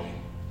with joy.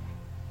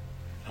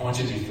 I want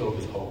you to be filled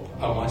with hope.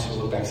 I want you to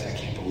look back and say, I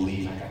can't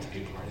believe I got to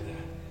be a part of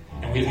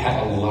that. And we've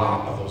had a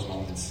lot of those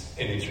moments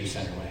in Victory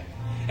Centerway.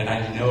 And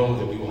I know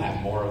that we will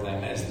have more of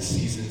them as the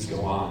seasons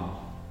go on.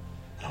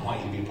 And I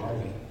want you to be a part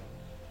of it.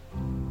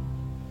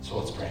 So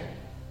let's pray.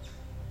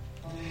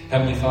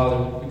 Heavenly Father,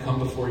 we come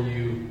before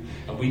you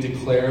and we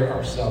declare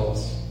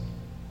ourselves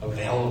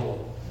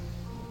available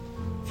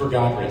for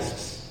God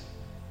risks.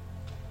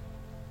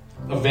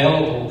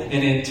 Available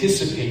and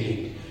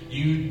anticipating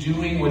you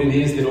doing what it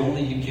is that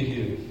only you can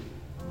do.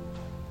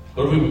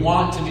 Lord, we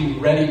want to be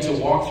ready to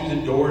walk through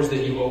the doors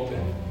that you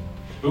open.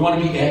 We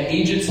want to be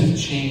agents of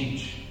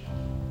change,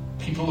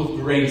 people of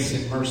grace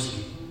and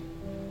mercy.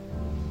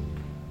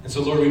 And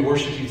so, Lord, we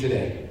worship you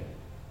today.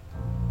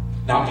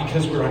 Not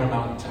because we're on a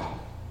mountaintop,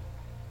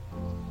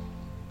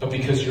 but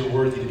because you're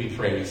worthy to be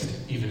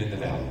praised, even in the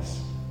valleys.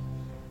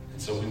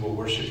 And so we will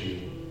worship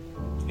you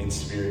in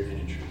spirit and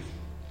in truth.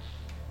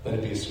 Let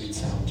it be a sweet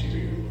sound to your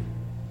ear, Lord.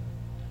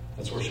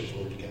 Let's worship the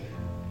Lord together.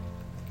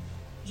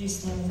 Would you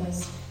stand with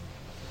us?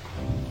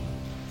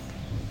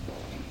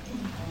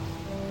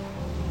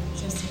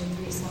 Just sing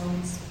 3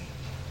 songs.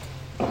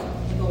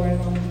 They go right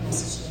along with the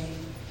message today.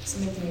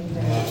 Submit them in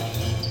prayer.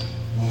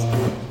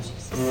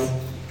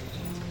 Jesus.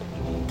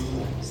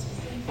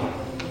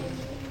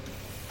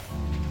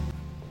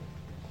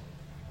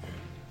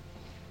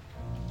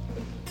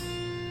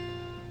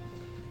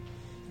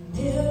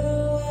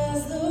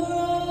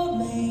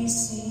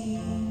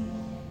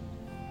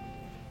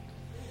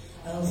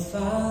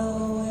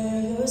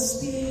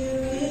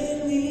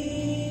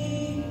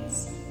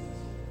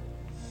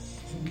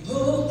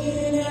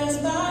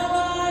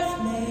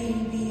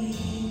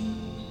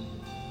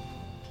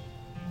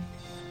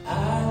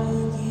 I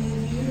will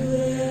give you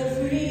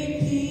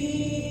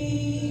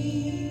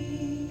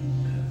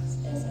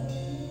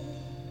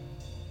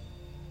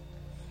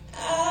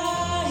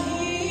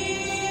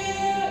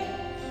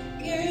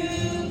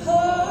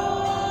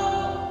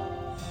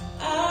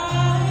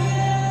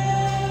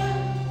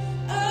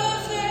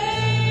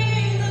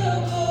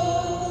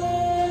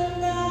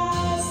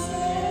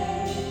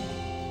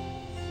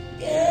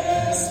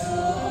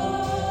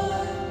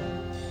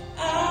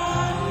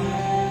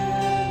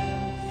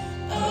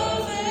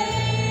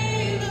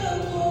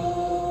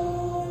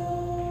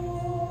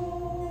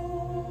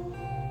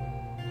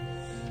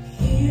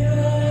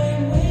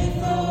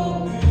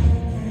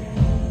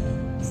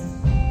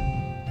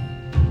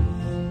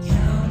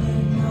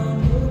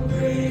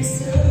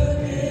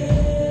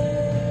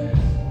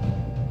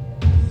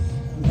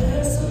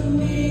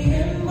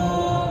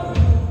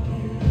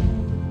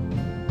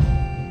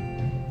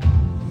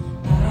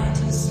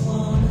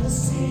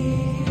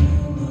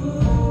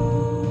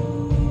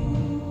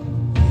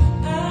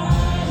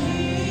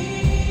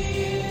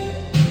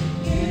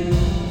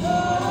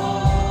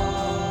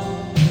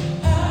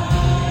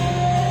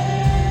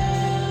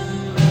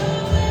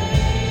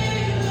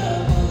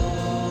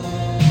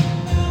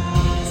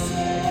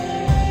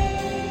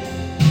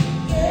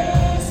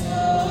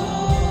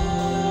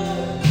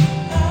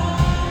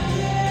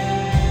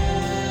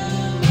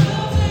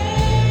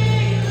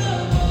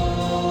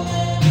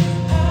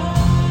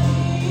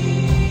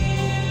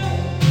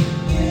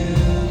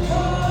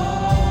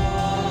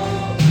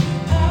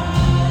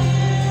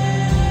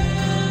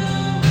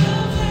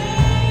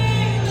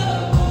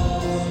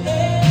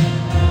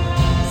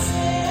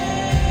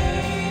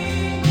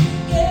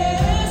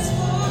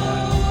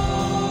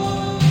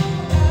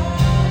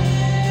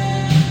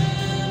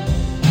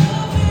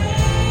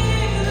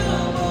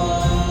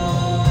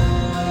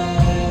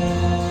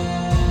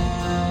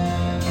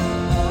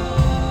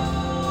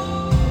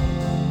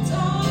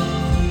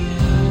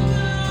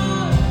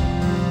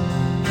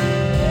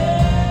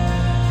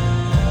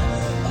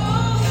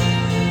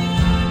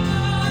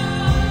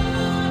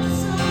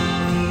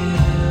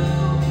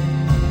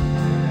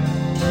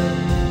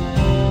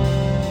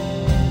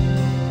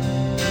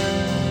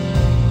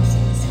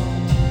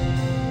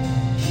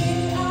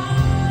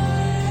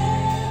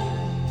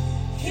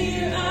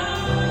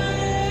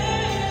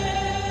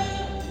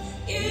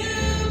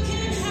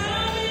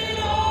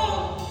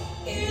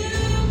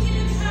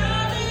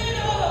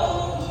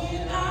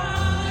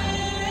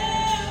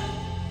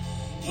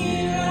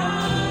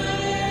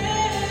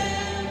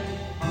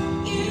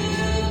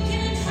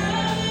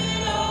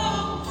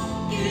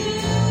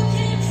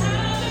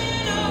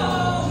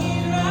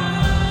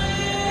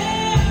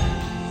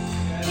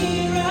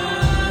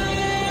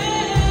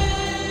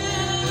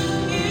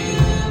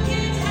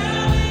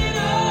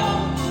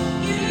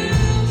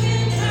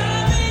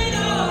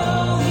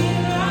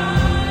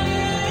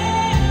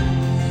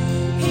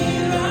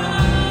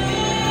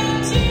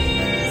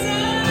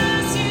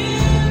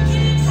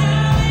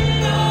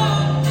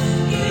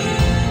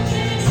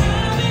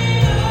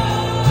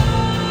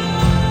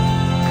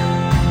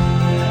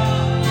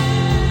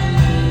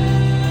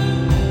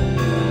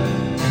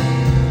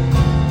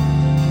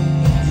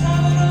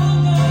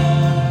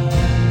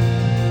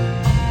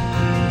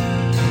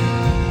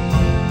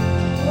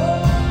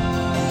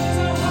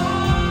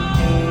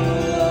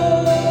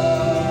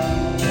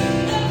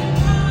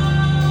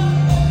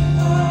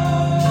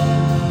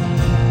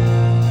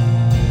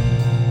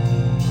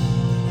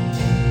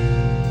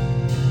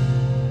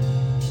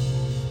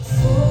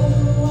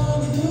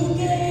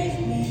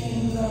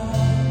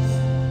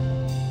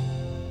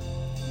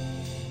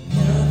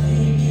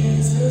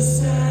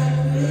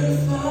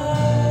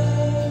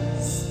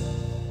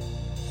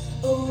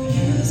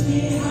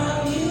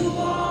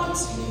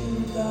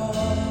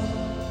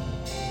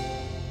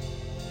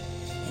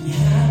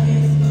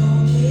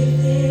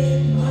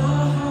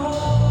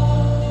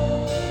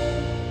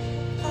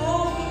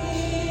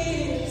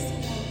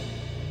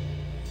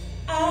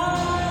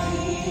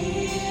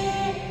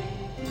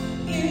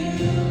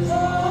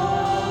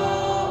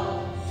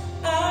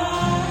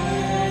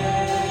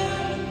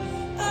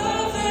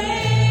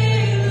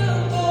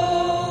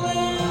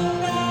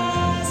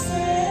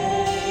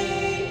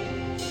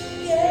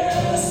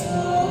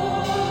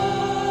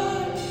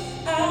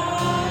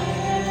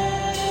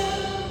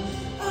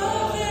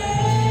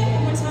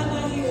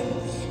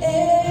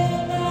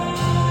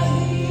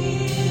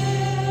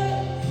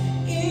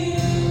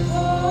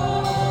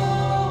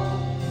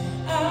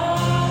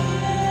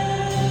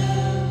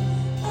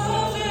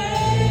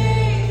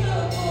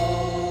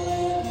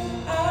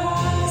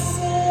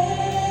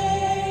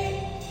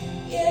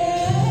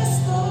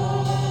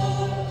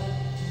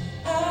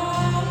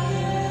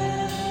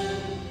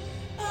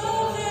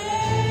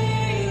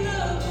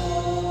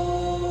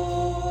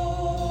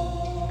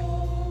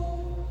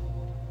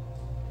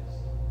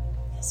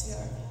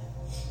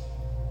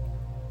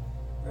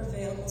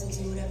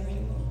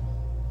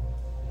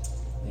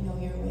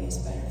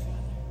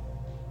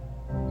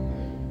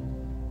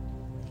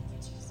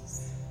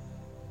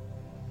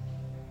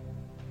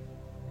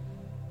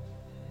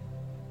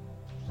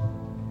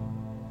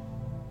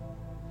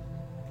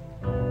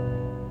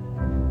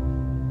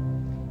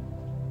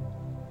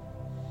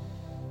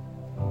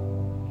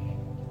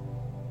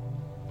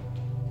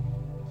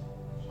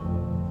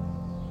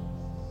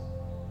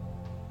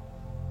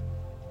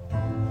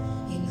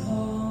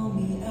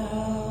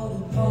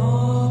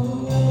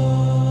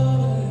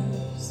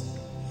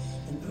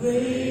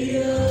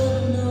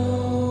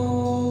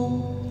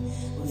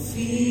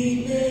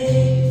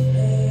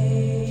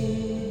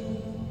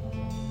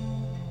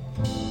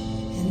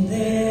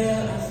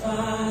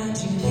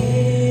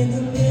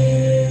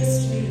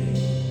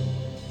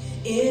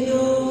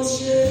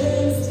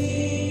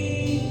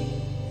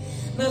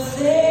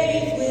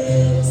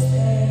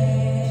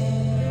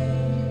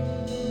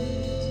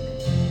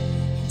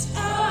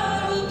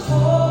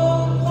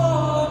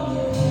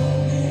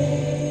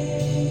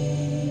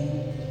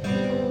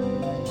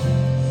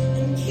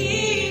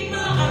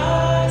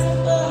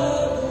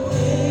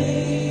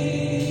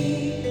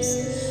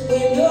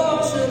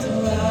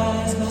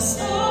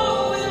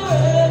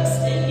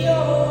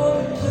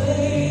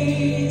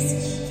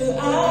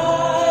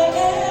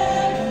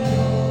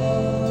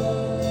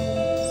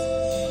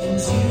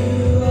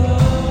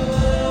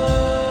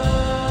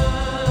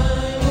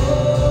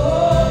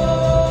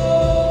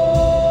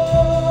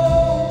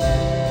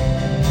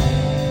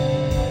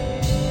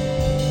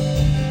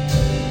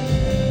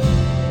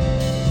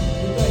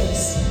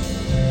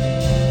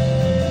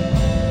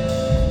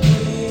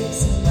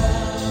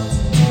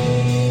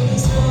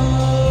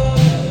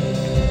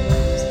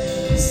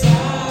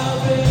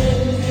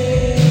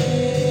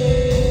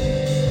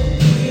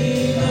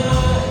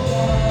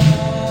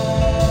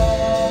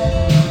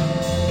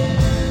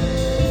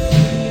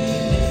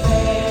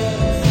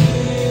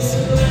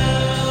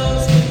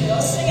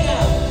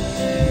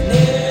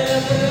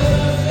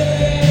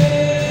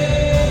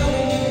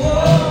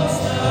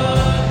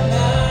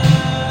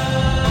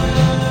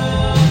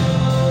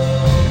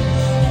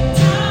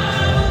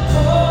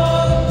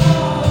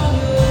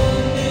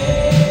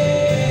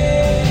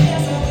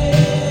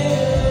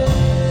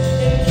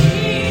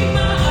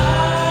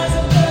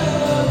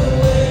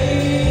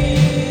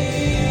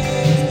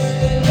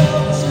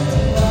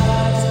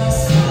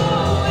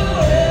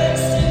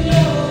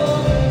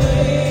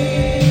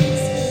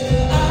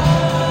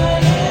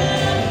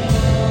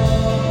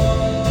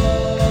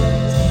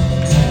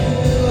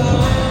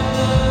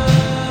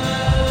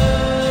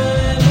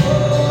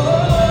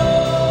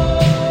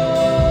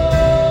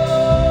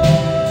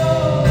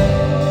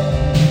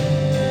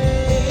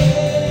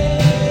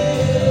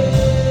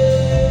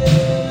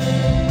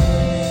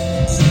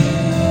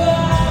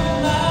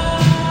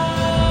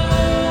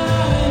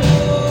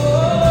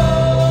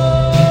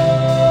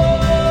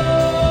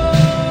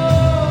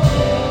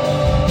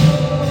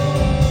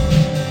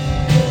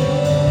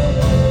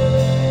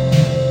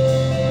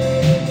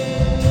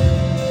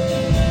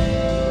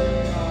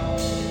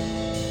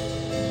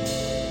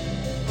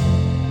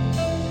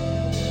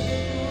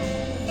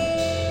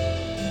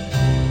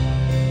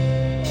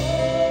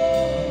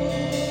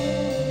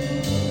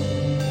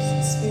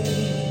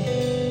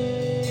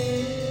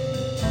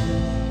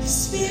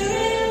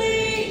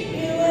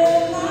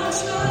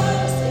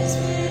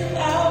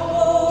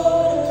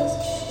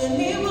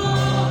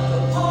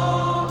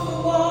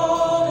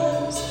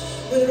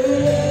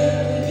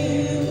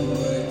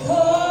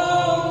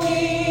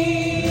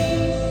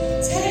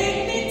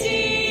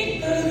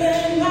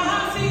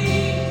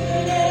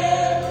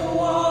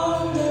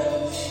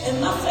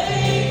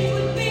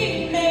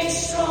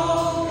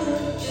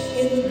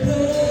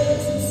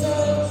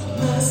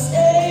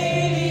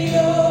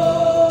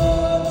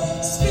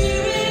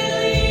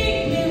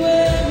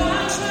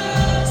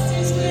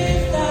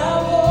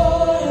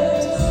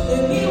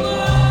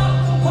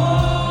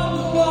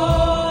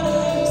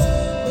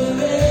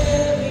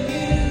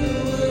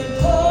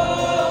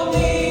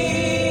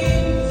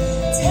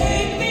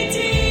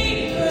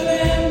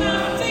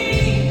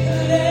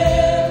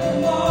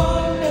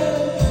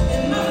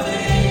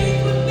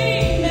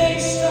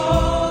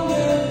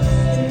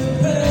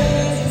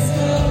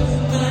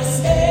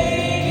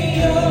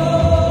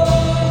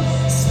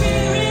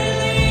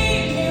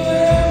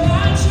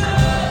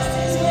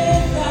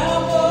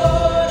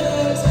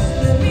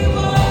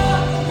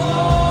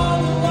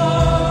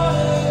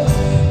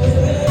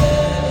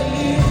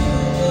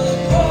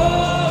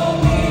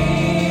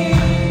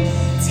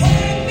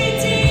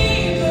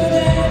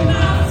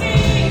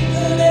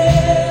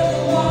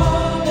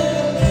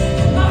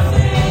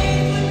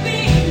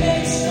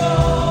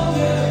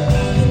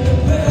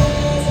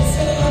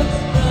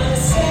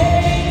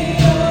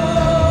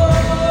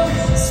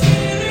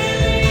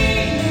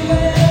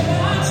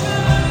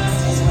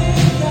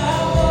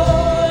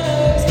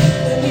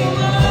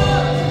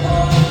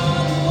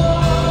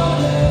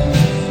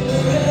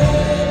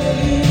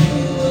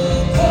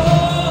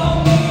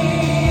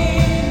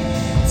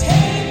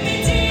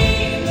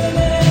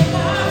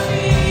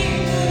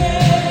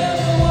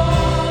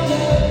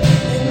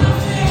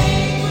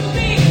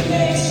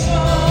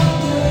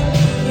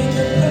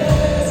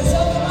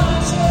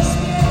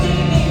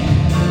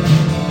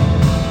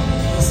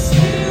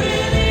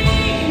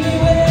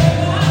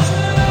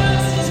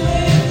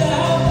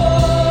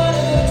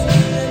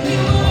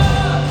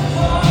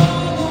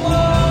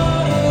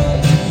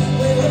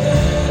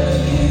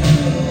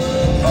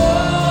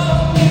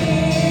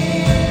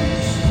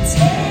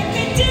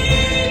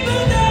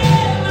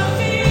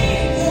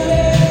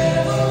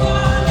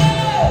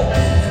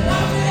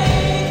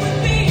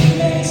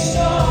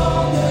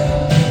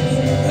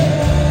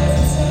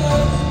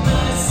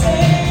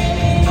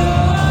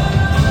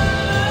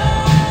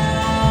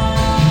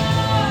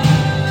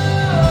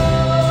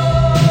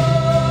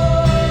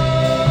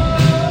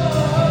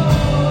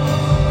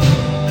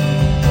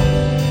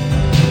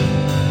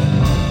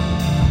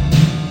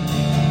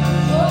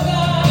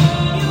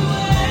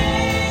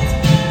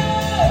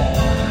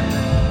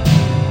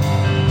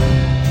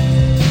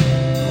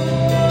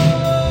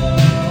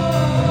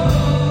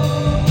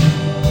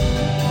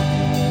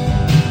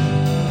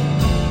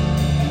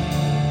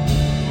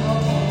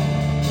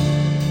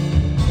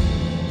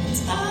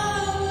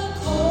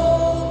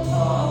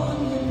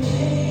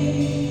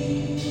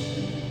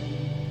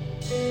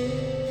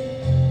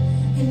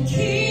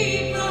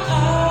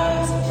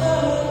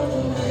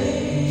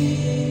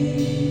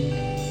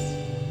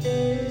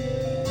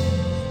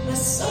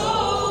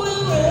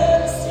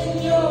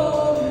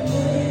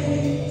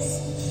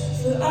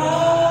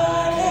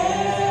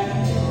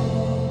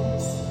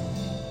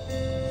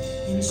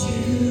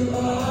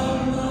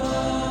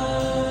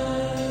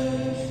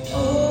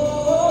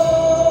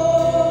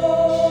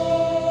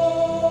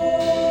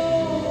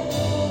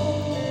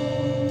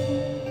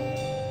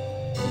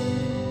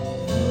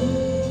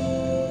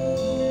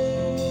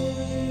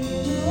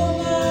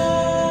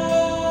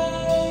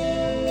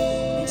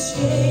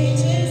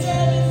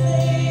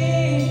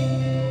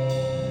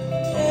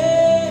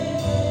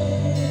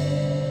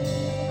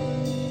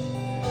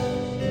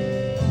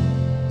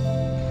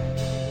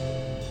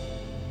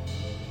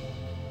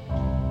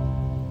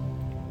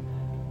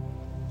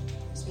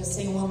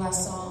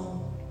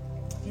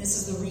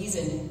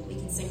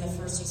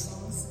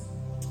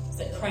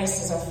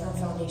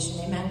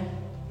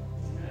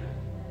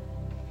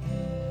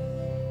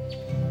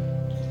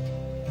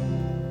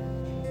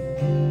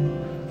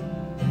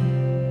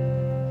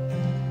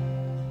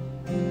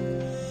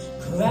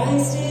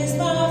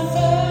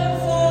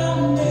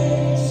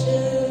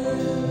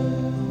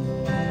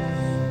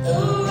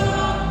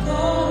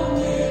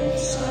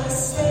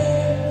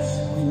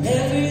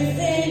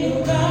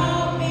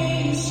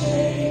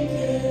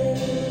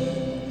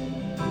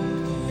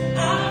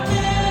I've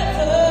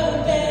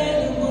never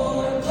been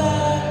more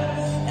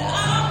glad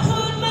I put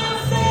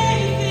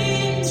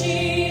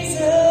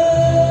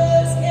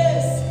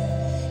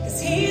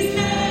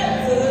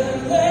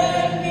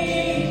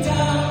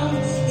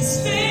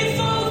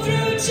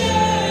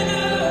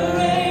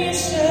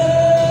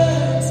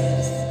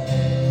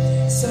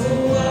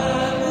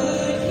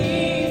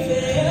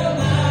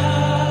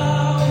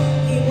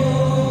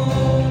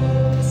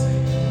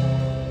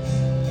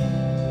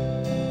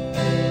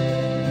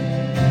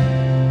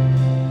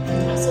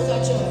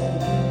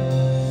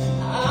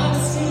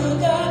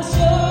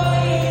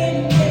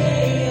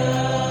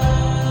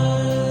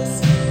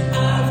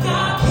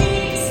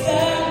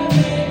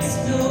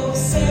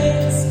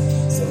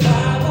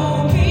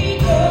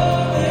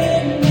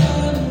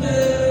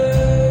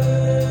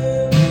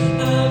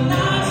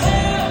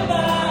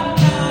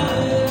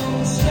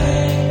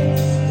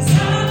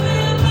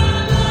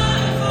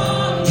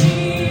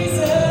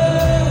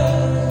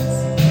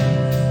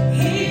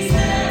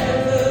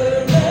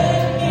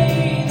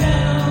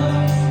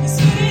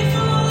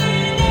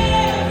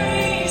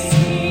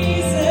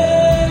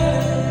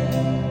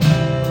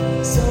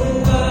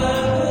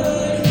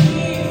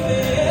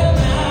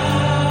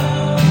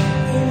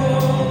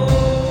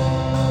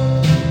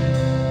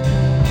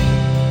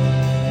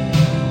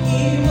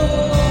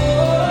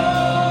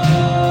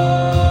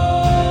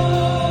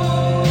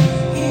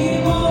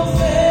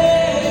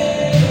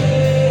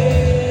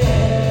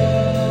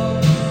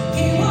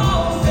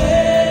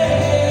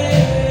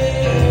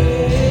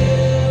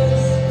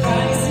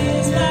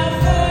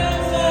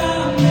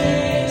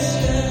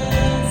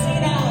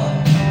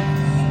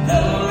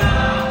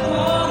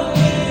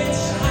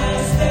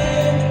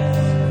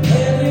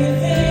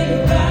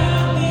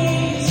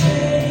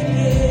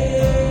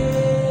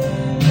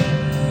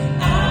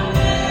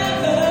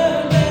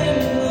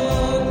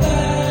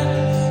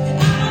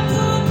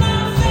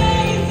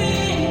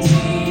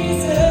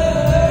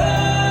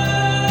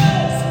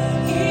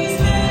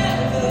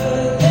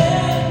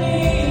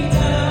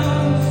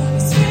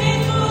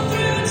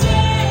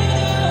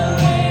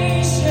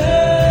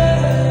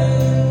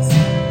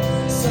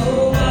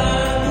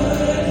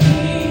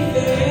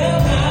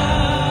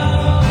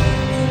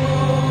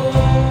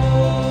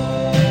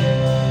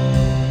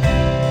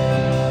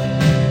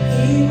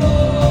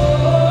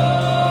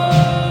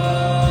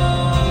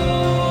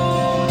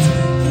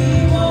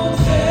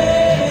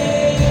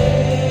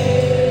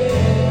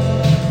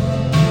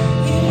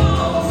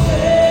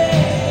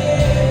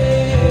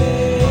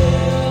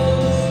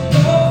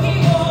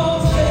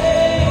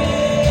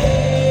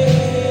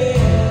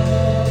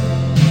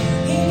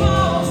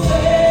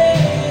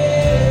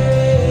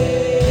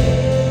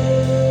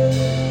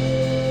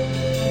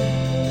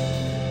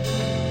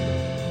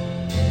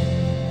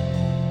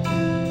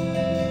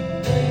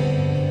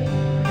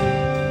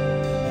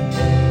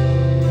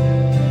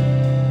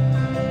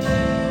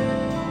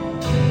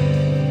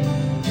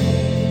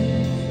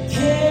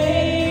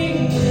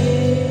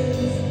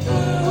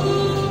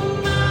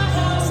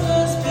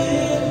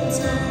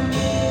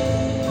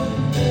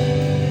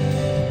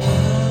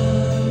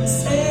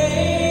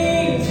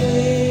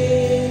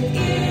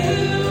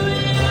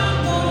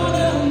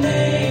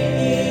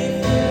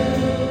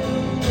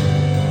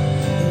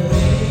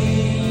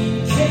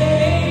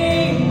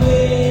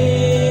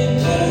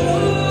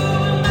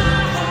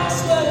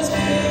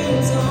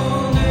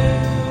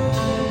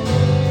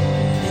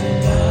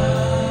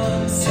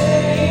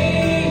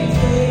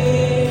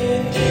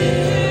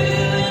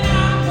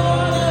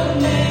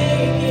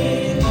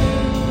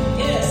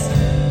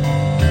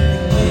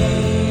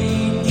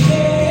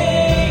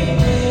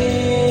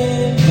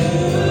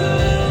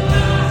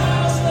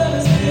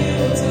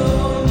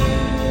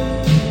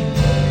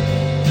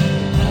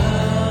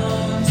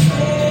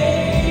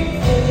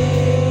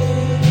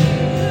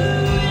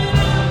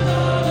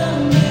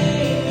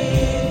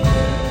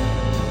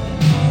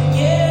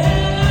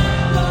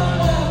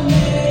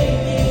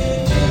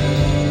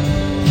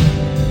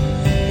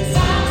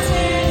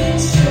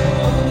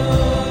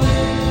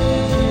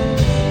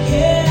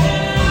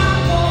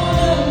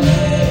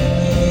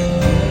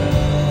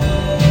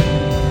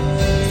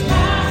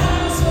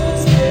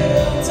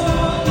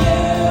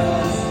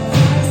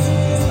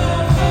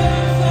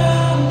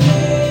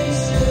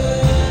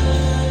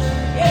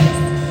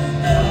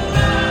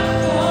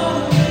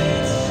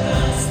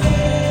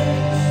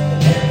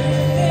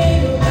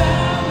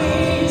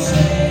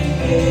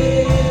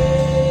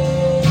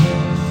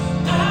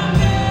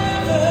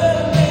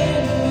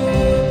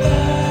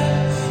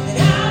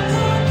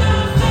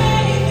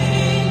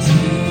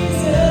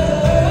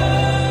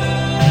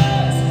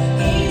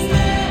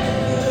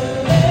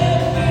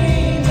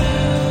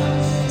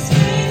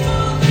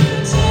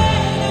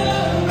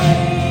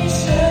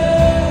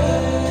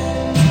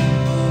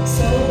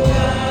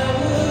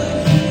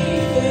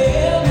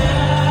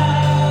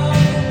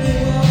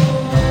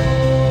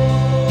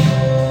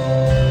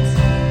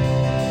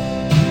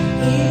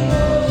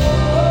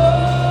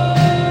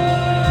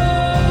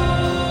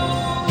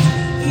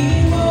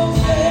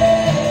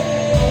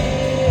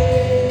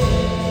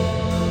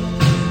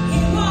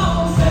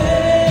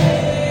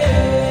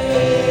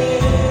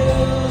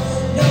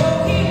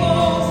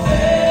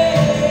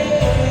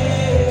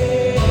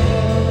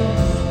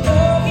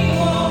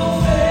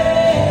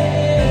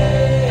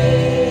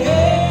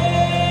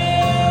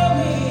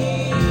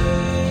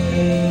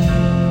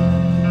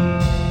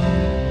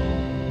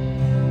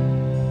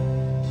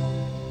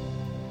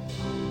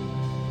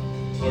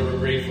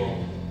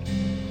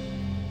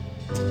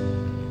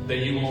that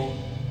you won't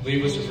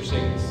leave us or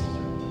forsake us,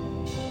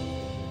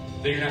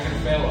 that you're not going to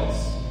fail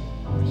us,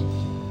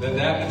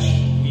 that which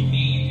we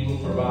need, you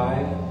will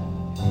provide,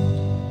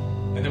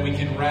 and that we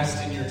can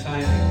rest in your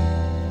timing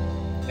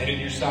and in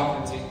your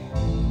sovereignty,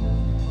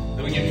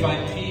 that we can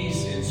find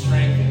peace and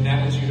strength in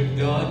that which you have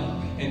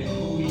done and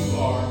who you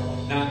are,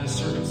 not in the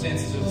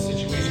circumstances of the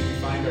situation we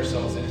find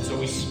ourselves in. And so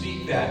we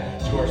speak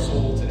that to our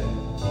soul today.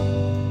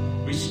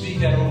 We speak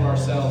that over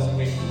ourselves, and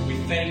we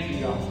thank you,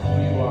 God, for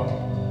who you are,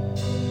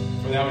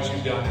 for that which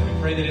you've done. And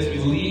we pray that as we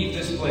leave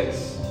this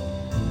place,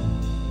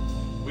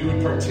 we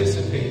would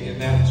participate in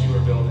that which you are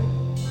building.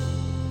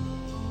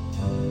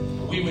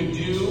 We would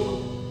do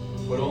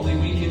what only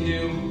we can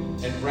do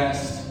and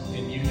rest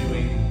in you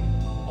doing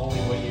only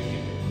what you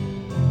can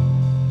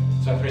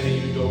do. So I pray that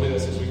you would go with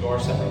us as we go our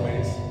separate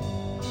ways.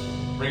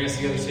 Bring us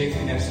together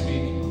safely next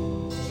week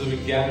so that we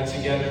can gather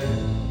together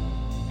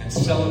and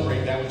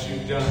celebrate that which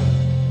you've done.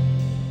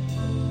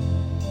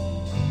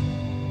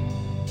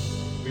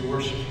 We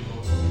worship you,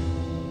 Lord.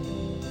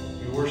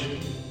 We worship you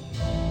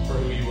for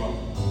who you are.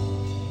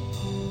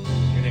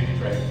 In your name we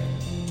pray.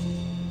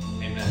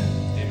 Amen.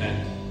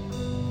 Amen.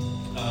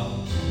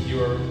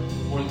 You are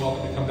more than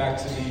welcome to come back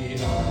to the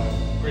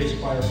Grace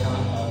Choir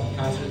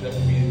concert that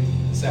will be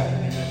this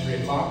afternoon at 3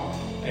 o'clock.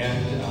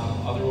 And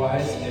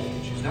otherwise, if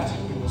you choose not to,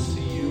 we will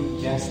see you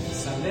next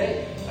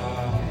Sunday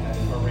at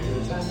our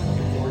regular time. I'm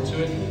looking forward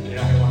to it. You're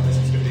not going to want to miss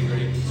it. It's going to be a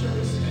great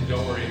service. And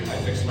don't worry, I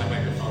fixed my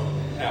microphone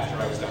after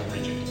I was done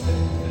preaching.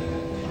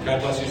 God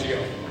bless you as you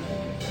go.